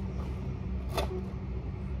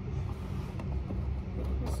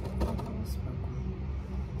 Just add a little sparkle.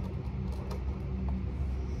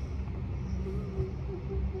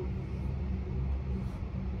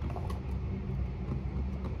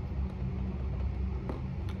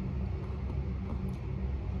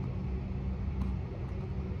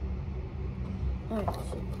 Alright,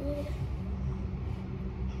 so good.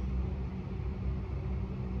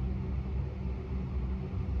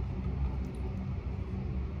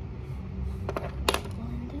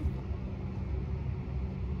 Blend it.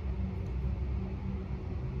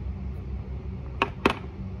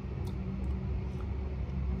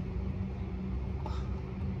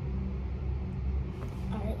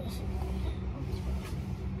 Alright, this is good.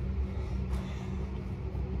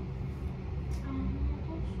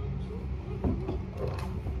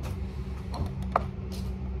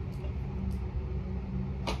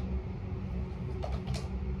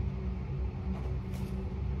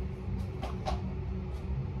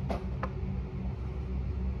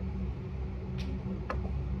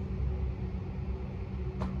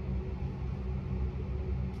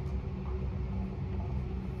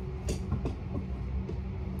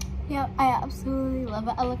 Yeah, I absolutely love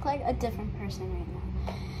it. I look like a different person right now.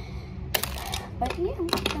 But yeah,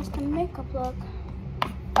 that's the makeup look.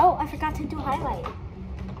 Oh, I forgot to do highlight.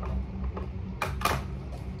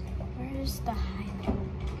 Where's the highlight?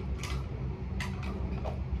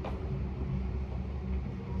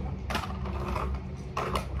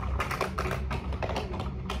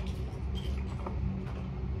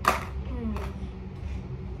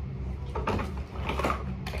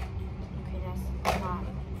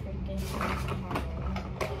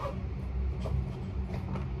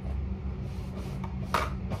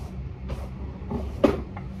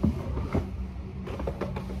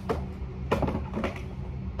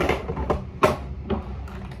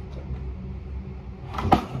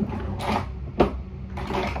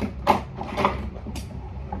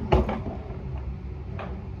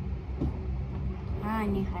 I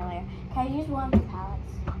need highlighter. Can I use one of the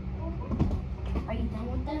palettes? Are you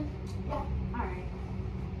done with them? Yeah. Alright.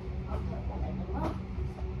 I'll put one of them up.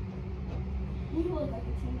 You look like a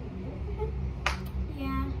teenager.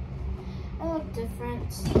 Yeah. I look different.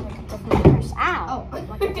 Like a different person. Ow! Oh.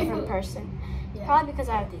 Like a different person. Yeah. Probably because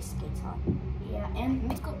I have these skates on. Yeah, and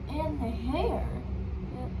makeup and the hair.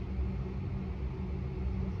 Yep.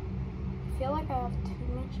 I feel like I have too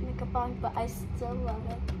much makeup on, but I still love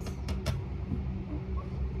it.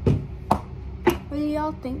 What do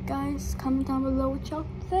y'all think, guys? Comment down below what y'all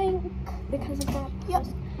think because of that. Yep.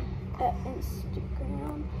 That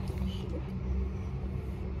Instagram.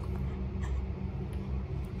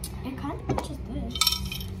 It kind of matches this.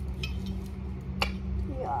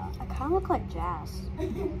 Yeah, I kind of look like Jazz.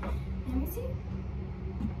 Let me see.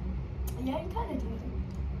 Yeah, you kind of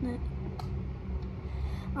do.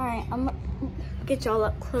 Alright, I'm gonna get y'all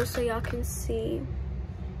up close so y'all can see.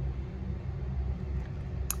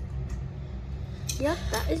 Yep,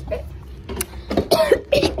 that is it.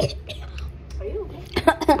 Are you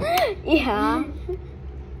okay? Yeah.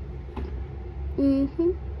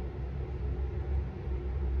 Mm-hmm.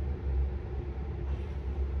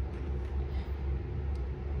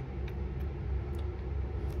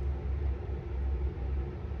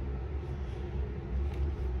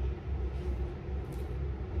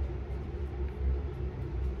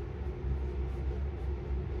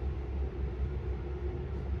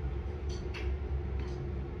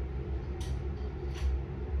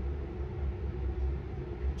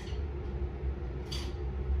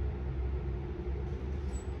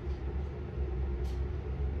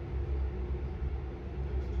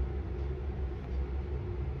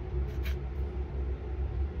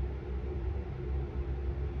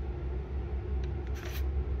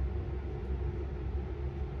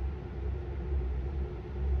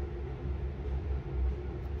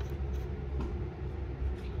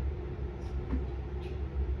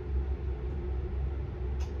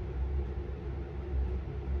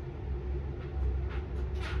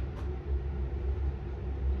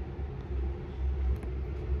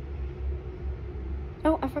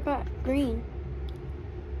 Oh, I forgot green.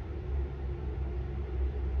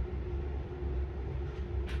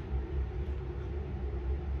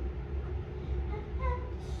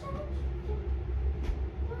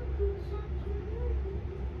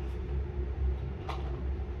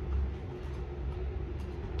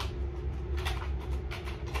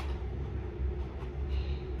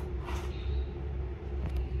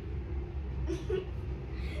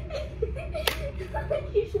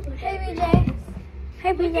 You should look Hey, at BJ. her.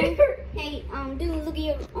 Hey, Look at BJ. her. Hey, dude, look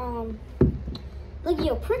at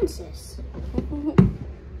your princess.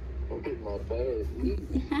 Look at my bad.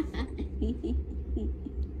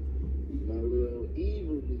 My little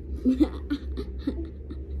evil.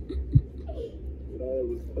 With all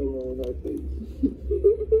this color on her face.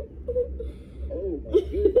 Oh my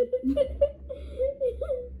goodness.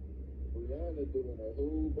 Rihanna doing a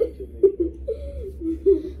whole bunch of makeup.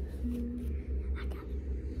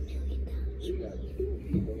 She got 2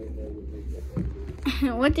 people in there with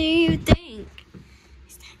makeup. What do you think?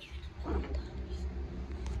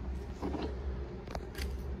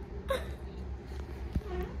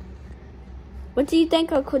 What do you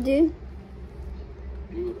think, Uncle Dude?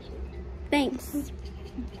 Beautiful. Thanks.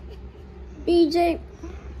 BJ.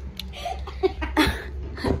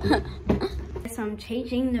 So I'm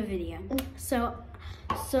changing the video. So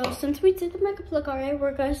since we did the makeup look already,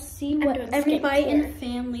 we're gonna see what everybody in the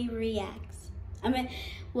family reacts. I mean,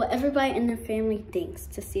 what everybody in the family thinks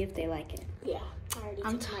to see if they like it. Yeah, I already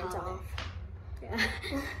I'm took mine tired. off. Yeah.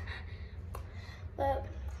 But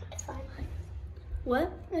it's fine.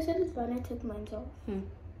 What? I said it's fine. I took mine off.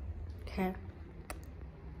 Okay.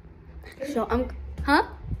 So huh?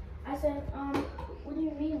 I said, what do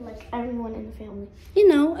you mean, like everyone in the family? You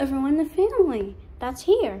know, everyone in the family. That's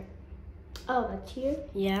here. Oh, that's here?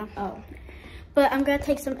 Yeah. Oh. But I'm gonna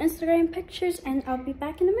take some Instagram pictures and I'll be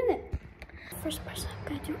back in a minute. First person I'm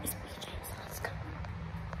gonna do is BJ, so let's go.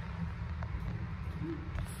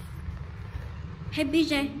 Hey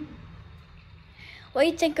BJ, what do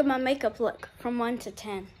you think of my makeup look from 1 to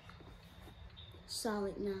 10?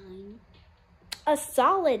 Solid 9. A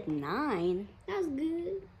solid 9. That's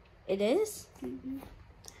good. It is?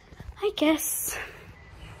 I guess.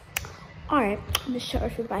 Alright, let's show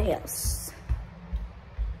everybody else.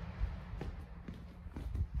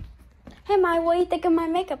 Hey Mai, what do you think of my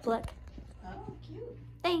makeup look? Oh, cute.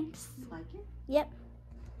 Thanks. Like it? Yep.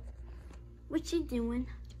 What you doing?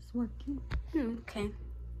 It's working. Okay.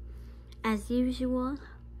 As usual.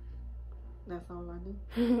 That's all I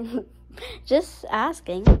do. Just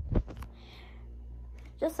asking.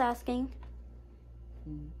 Just asking.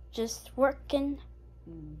 Mm. Just working.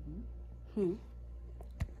 Mm-hmm.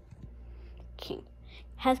 Okay.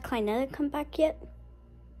 Has Kleinetta come back yet?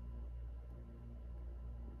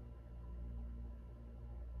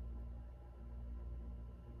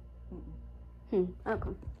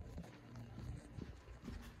 Okay.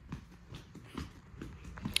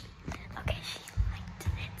 Okay, she liked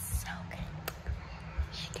it so good.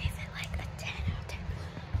 She gave it like a 10 out of 10.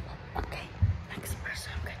 Okay, next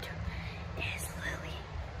person I'm gonna do is Lily.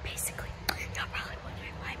 Basically, y'all probably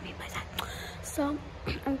wondering why I mean by that. So,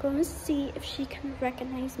 I'm going to see if she can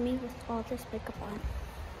recognize me with all this makeup on.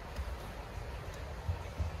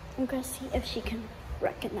 I'm gonna see if she can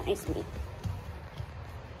recognize me.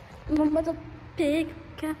 I'm a pig,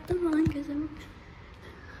 Captain Line, because I'm...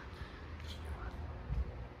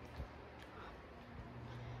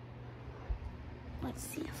 Let's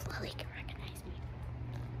see if Lily can recognize me.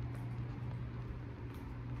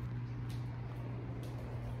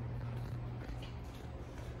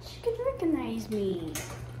 She can recognize me.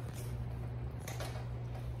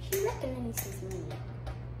 She recognizes me.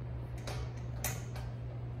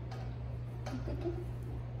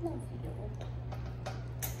 Love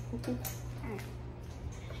you. Alright.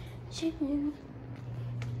 She knew.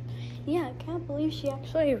 Yeah, I can't believe she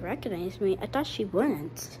actually recognized me. I thought she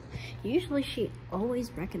wouldn't. Usually she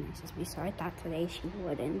always recognizes me, so I thought today she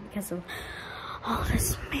wouldn't because of all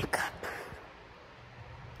this makeup.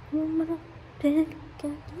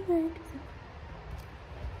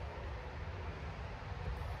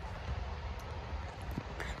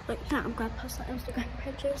 But yeah, I'm gonna post on Instagram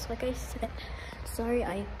pictures, like I said. Sorry,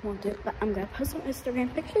 I won't do it, but I'm gonna post some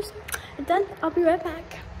Instagram pictures, and then I'll be right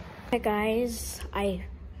back. Hey guys, I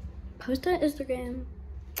posted an Instagram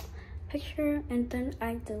picture, and then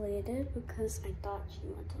I deleted it because I thought she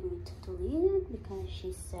wanted me to delete it because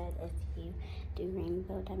she said if you do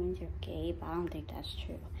rainbow, that means you're gay, but I don't think that's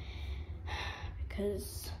true.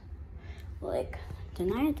 Because, like,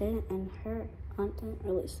 Denaya didn't, and her aunt didn't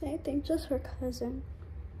really say anything, just her cousin.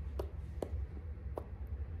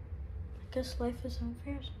 I guess life is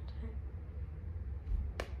unfair sometimes.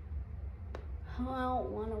 Oh, I don't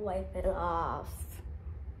want to wipe it off.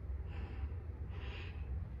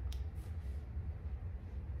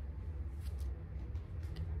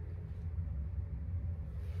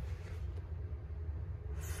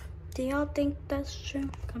 Do y'all think that's true?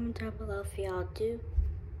 Comment down below if y'all do.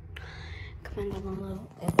 Comment down below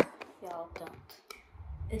if y'all don't.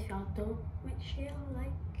 If y'all don't, make sure y'all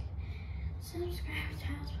like, Subscribe,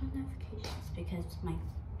 turn on notifications because my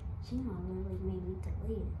Gmail literally made me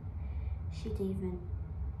delete it.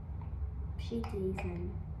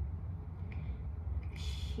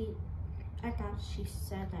 I thought she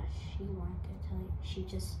said that she wanted to tell you. She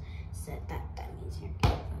just said that means you're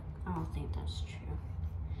gay, but I don't think that's true.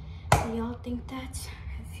 Do y'all think that?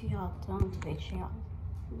 If y'all don't, make sure y'all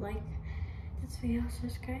like this video,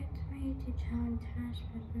 subscribe to my YouTube channel, and turn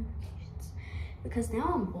on notifications. Because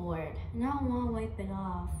now I'm bored. Now I want to wipe it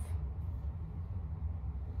off.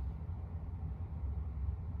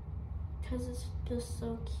 Because it's just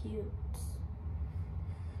so cute.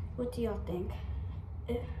 What do y'all think?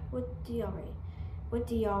 What do y'all rate? What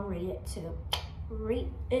do y'all rate it to?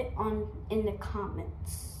 Rate it in the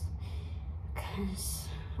comments. Because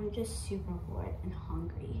I'm just super bored and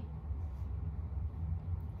hungry.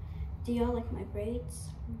 Do y'all like my braids?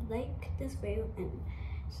 Like this video and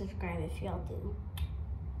subscribe if y'all do.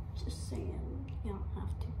 Just saying. You don't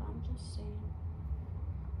have to, but I'm just saying.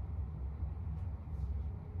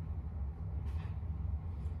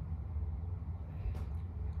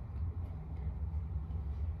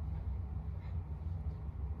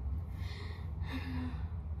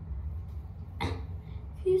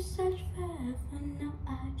 If you search forever, now I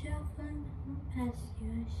drive past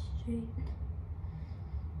your street.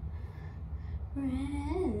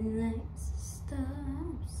 Red lights, stop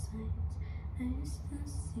signs, I still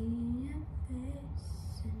see your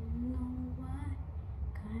face and know why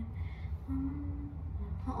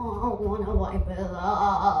I wanna wipe it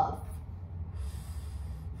off.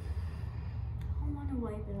 I wanna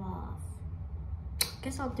wipe it off.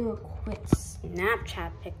 Guess I'll do a quick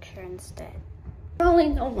Snapchat picture instead. I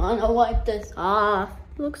really don't wanna wipe this off.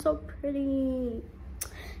 It looks so pretty.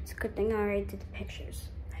 It's a good thing I already did the pictures.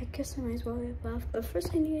 I guess I might as well wipe off, but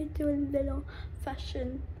first I need to do a little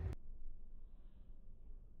fashion.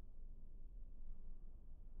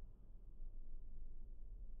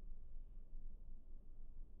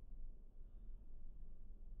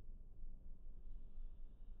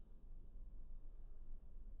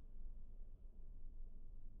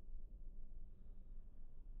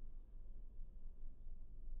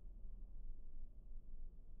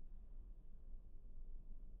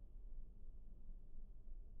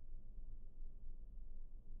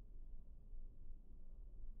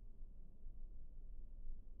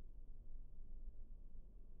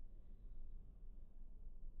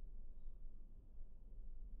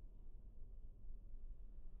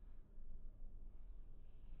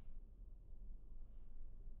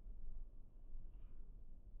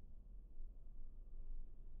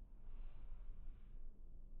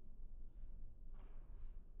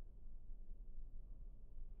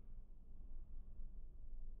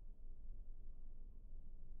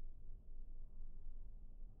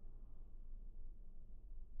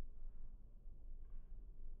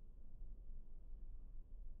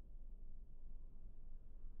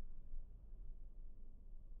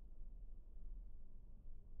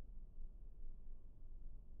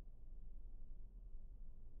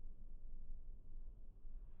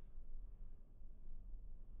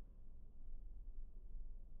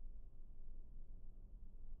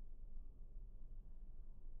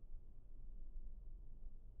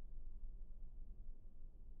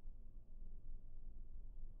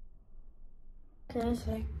 Guys,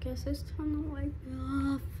 I guess it's time to wipe it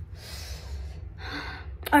off.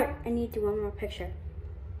 Alright, I need to do one more picture.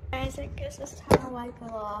 Guys, I guess it's time to wipe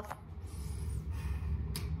it off.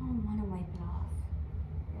 I don't want to wipe it off.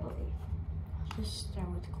 Really. I'll just start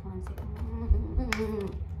with cleansing.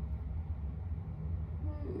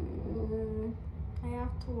 I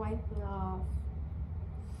have to wipe it off.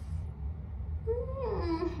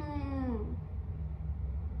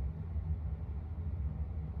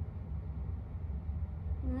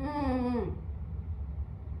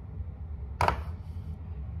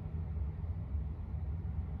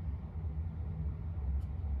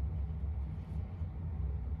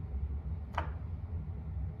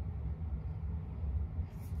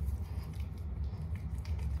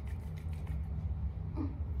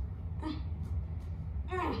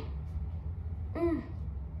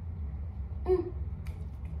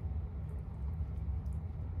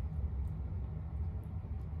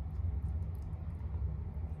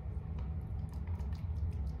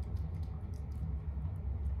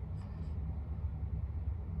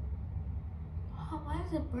 Why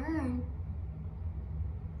does it burn?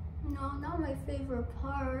 No, not my favorite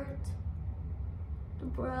part. The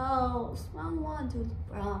brows. I don't want to do the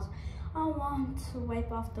brows. I want to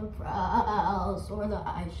wipe off the brows or the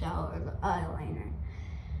eyeshadow or the eyeliner.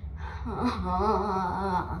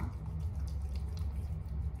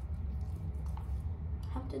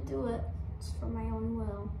 Have to do it. It's for my own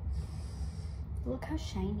will. Look how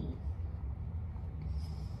shiny.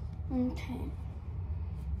 Okay.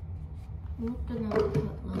 I'm not gonna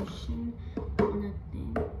put lotion on the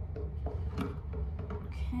thing.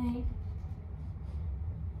 Okay.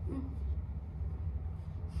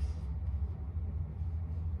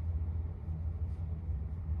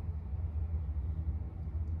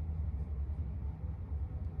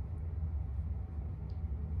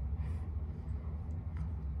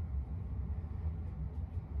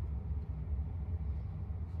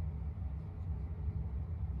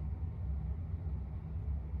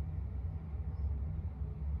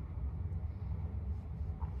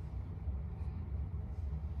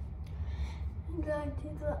 I'm gonna do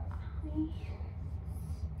the eye.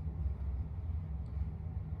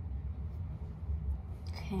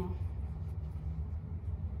 Okay.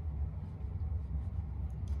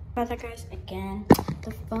 Brother guys, again,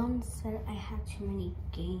 the phone said I had too many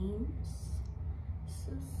games.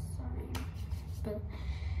 So sorry. But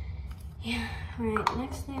yeah, alright,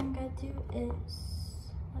 next thing I'm gonna do is,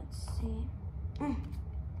 let's see.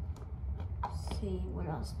 Let's see, what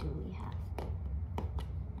else do we have?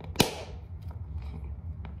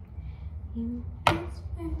 You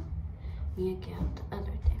whisper. We get out the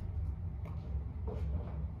other thing.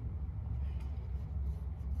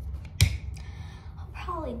 I'll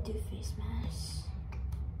probably do face masks.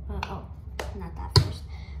 But oh, not that first.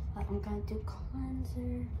 But I'm gonna do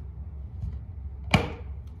cleanser.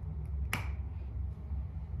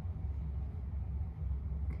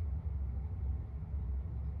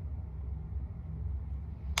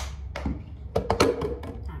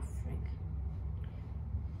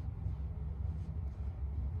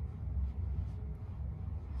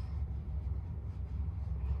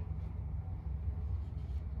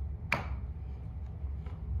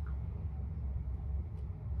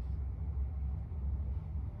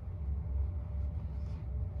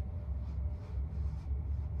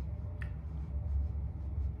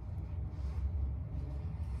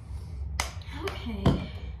 Okay,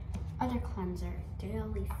 other cleanser,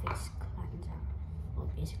 daily face cleanser. Well,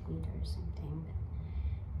 basically they're the same thing,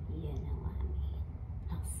 but you know what I mean.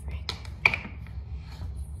 Oh, frick.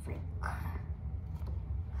 Frick.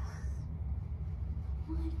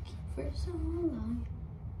 Like, for so long.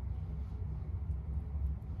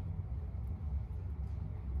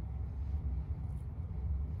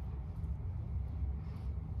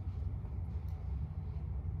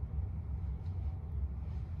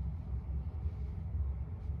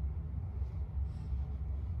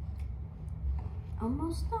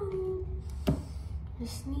 Almost done.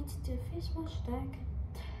 Just need to do face wash deck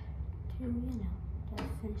to, you know, the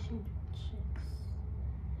finishing touches.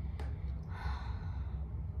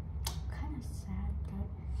 Kind of sad that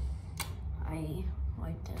I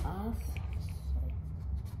wiped it off.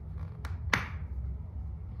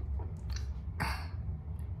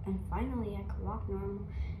 And finally I could walk normal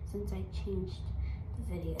since I changed the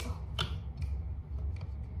video.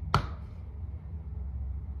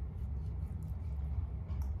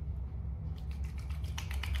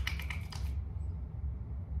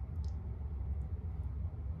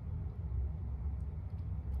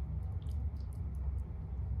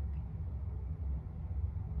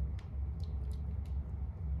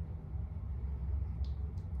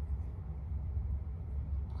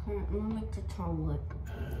 Okay, I'm gonna make the towel lip.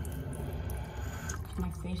 My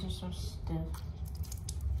face is so stiff.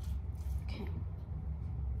 Okay.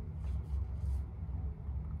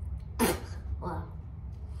 Wow.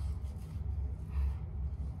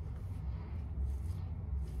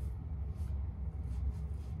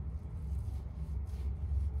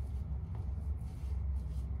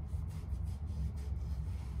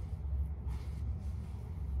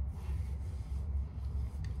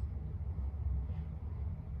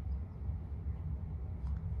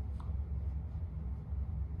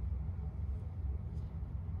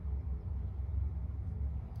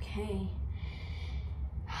 Okay.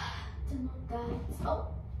 Done with that. Oh,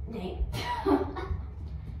 dang.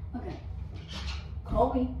 Okay.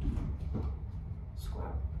 Kobe.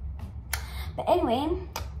 Squirrel. But anyway,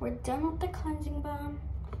 we're done with the cleansing balm.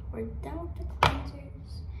 We're done with the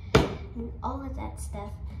cleansers and all of that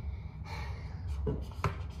stuff.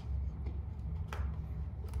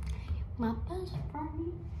 My best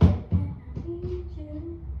friend, and I need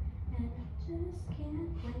you, and I just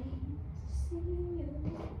can't wait to see you.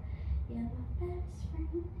 You're my best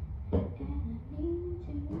friend, and I need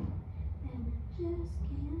you, and I just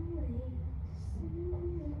can't wait to see you.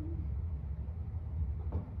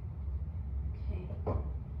 Okay.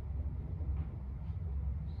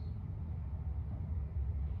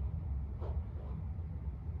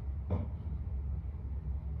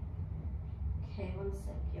 one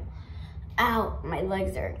sec, yo. Ow, my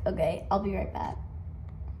legs hurt. Okay, I'll be right back.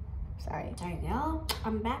 Sorry, y'all.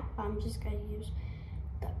 I'm back, but I'm just gonna use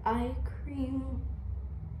the eye cream.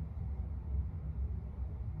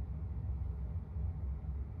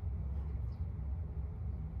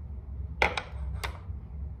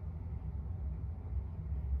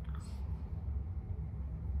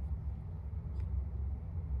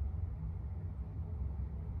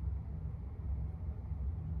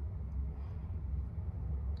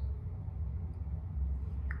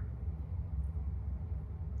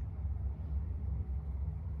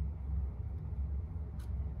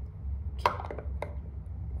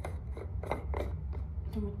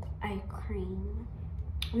 With the eye cream.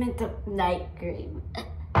 I meant the night cream.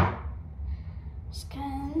 Just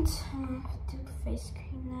going to do the face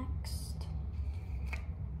cream next.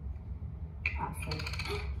 Oh, frick.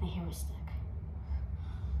 My hair was stuck.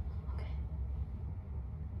 Okay.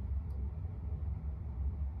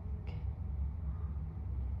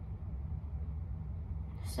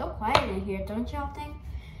 So quiet in here, don't y'all think?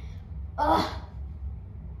 Ugh.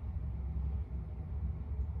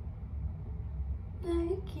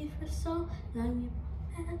 Thank you for so long,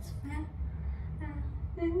 you're my best friend.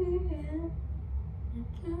 I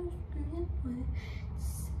just can't wait to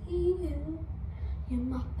see you. You're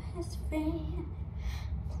my best friend.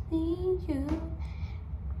 Need you.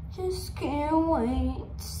 Just can't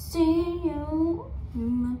wait to see you. You're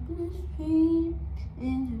my best friend,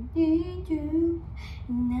 and I need you.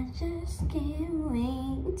 And I just can't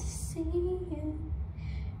wait to see you.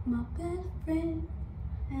 My best friend.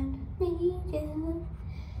 And I need you.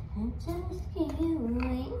 I just can't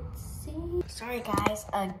wait to see. Sorry guys,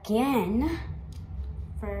 again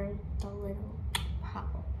for the little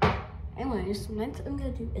problem. Anyways, next I'm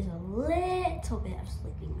gonna do is a little bit of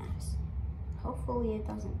sleeping mask. Hopefully it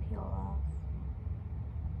doesn't peel off.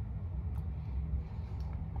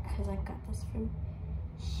 Because I got this from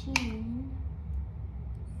Shein.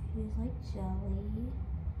 Feels like jelly.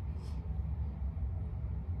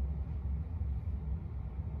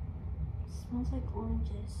 Smells like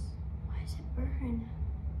oranges. Why is it burn?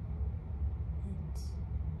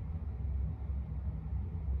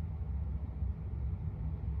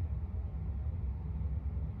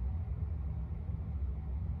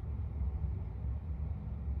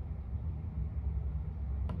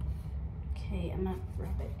 Okay, I'm gonna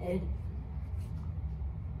rub it in.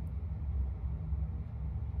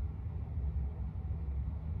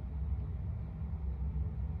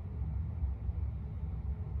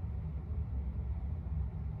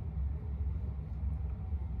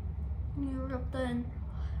 You rubbed in.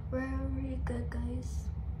 We're really good, guys.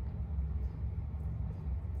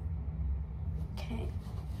 Okay.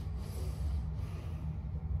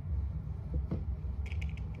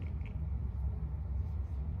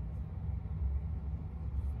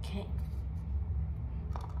 Okay.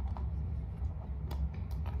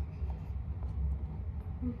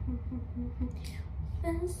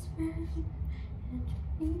 Best friend, and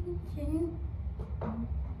you.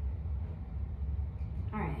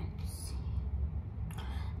 Alright,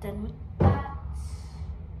 done with that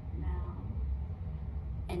now.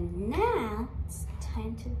 And now it's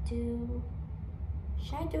time to do,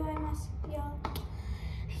 should I do eye mask, y'all?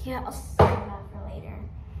 Yeah, I'll save that for later.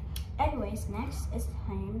 Anyways, next is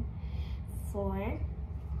time for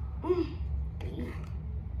the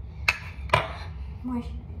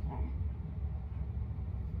moisturizer.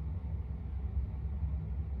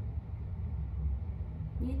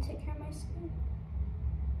 You take care of my skin.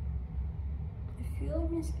 I feel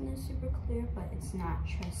like my skin is super clear, but it's not,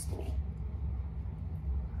 trust me.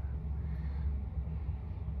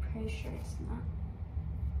 Pretty sure it's not.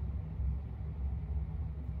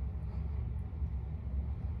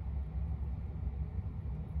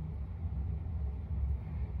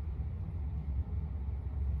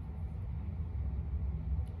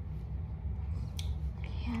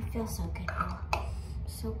 Yeah, it feels so good now.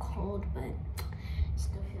 So cold, but it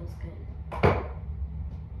still feels good.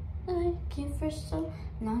 Like you for so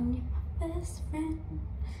long, you're my best friend,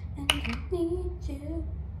 and I need you.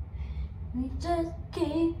 We just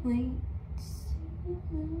can't wait to see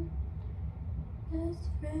you. Best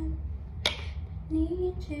friend, I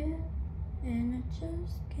need you, and I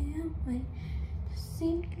just can't wait to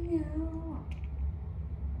see you.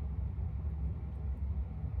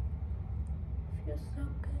 Feels so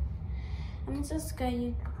good. I'm just gonna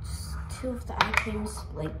use 2 of the eye creams,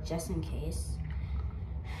 like just in case.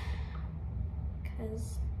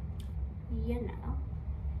 Cause, you know.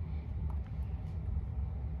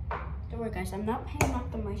 Don't worry guys, I'm not paying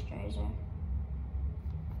off the moisturizer.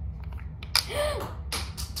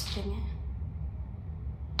 Dang it.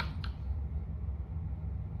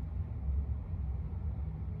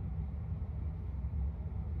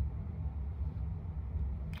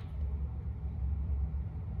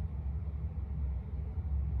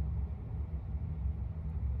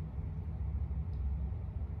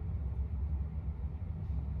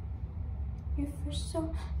 you for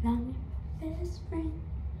so long, you're my best friend,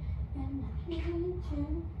 and I need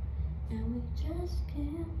you, and we just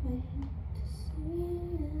can't wait to see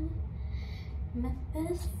you. My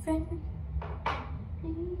best friend, I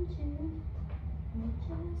need you, we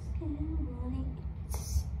just can't wait to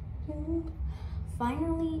see you.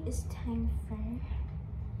 Finally, it's time for.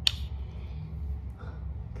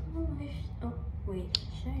 Oh wait,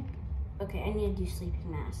 should I? Okay, I need to do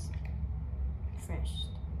sleeping mask first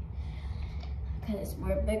because it's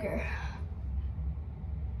more bigger.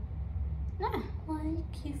 Ah,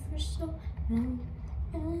 like you for so long,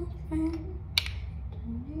 best friend. I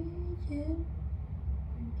need you.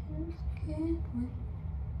 I just can't wait.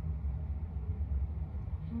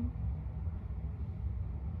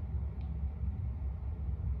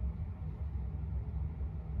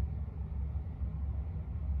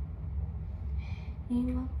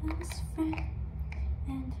 You're my best friend,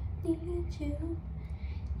 and I need you.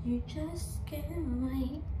 You just can't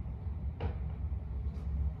wait.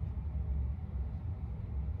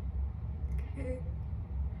 Okay.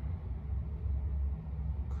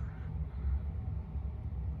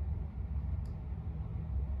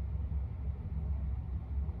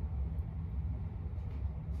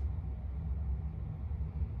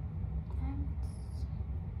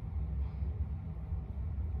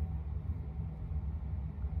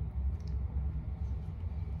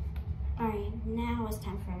 Alright, now it's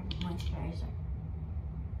time for moisturizer.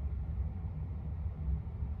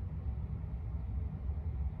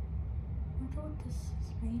 I wonder what this is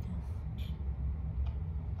made of.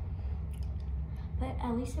 But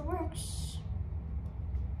at least it works.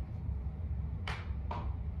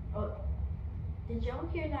 Oh, did y'all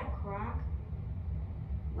hear that crack?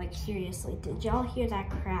 Like seriously, did y'all hear that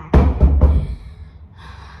crack?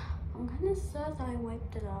 I'm kinda sad that I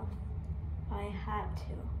wiped it off. I had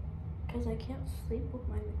to. Because I can't sleep with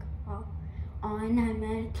my makeup on, I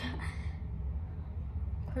meant.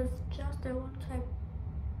 Because just at one time,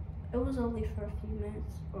 it was only for a few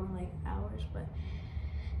minutes or like hours, but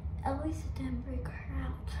at least it didn't break her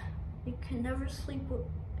out. You can never sleep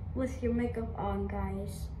with your makeup on,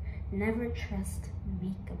 guys. Never trust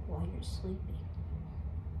makeup while you're sleeping.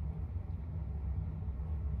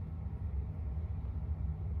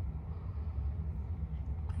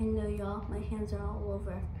 I know y'all, my hands are all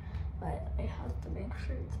over. But I have to make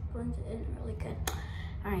sure it's blended in really good.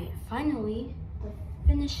 All right, finally, the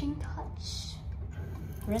finishing touch.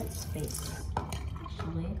 Rinse face,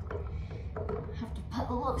 actually. I have to put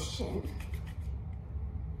lotion.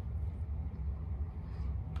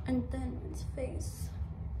 And then rinse face.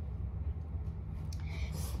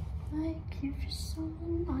 Like you're so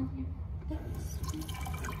on your face.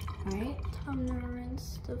 All right, time to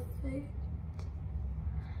rinse the face.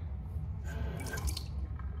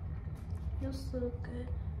 Feels so good.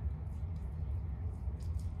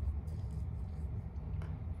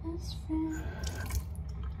 Best friend.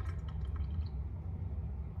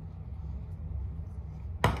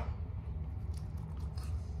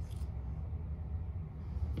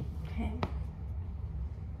 Okay.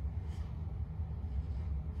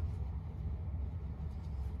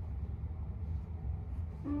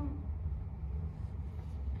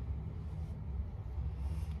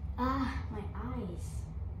 Ah, my eyes.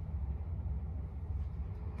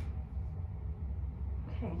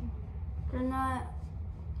 Okay, they're not,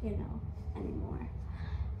 you know, anymore.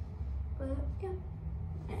 But yeah,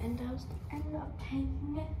 and that was the end of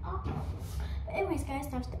taking it off. But anyways, guys,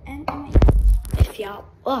 that was the end of my. If y'all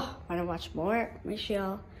want to watch more, make sure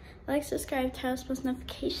y'all like, subscribe, turn on post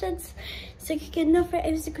notifications so you can get notified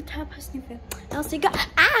every single time I post new video. And I'll see you guys.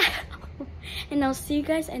 And I'll see you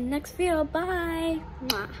guys in the next video. Bye.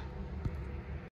 Mwah.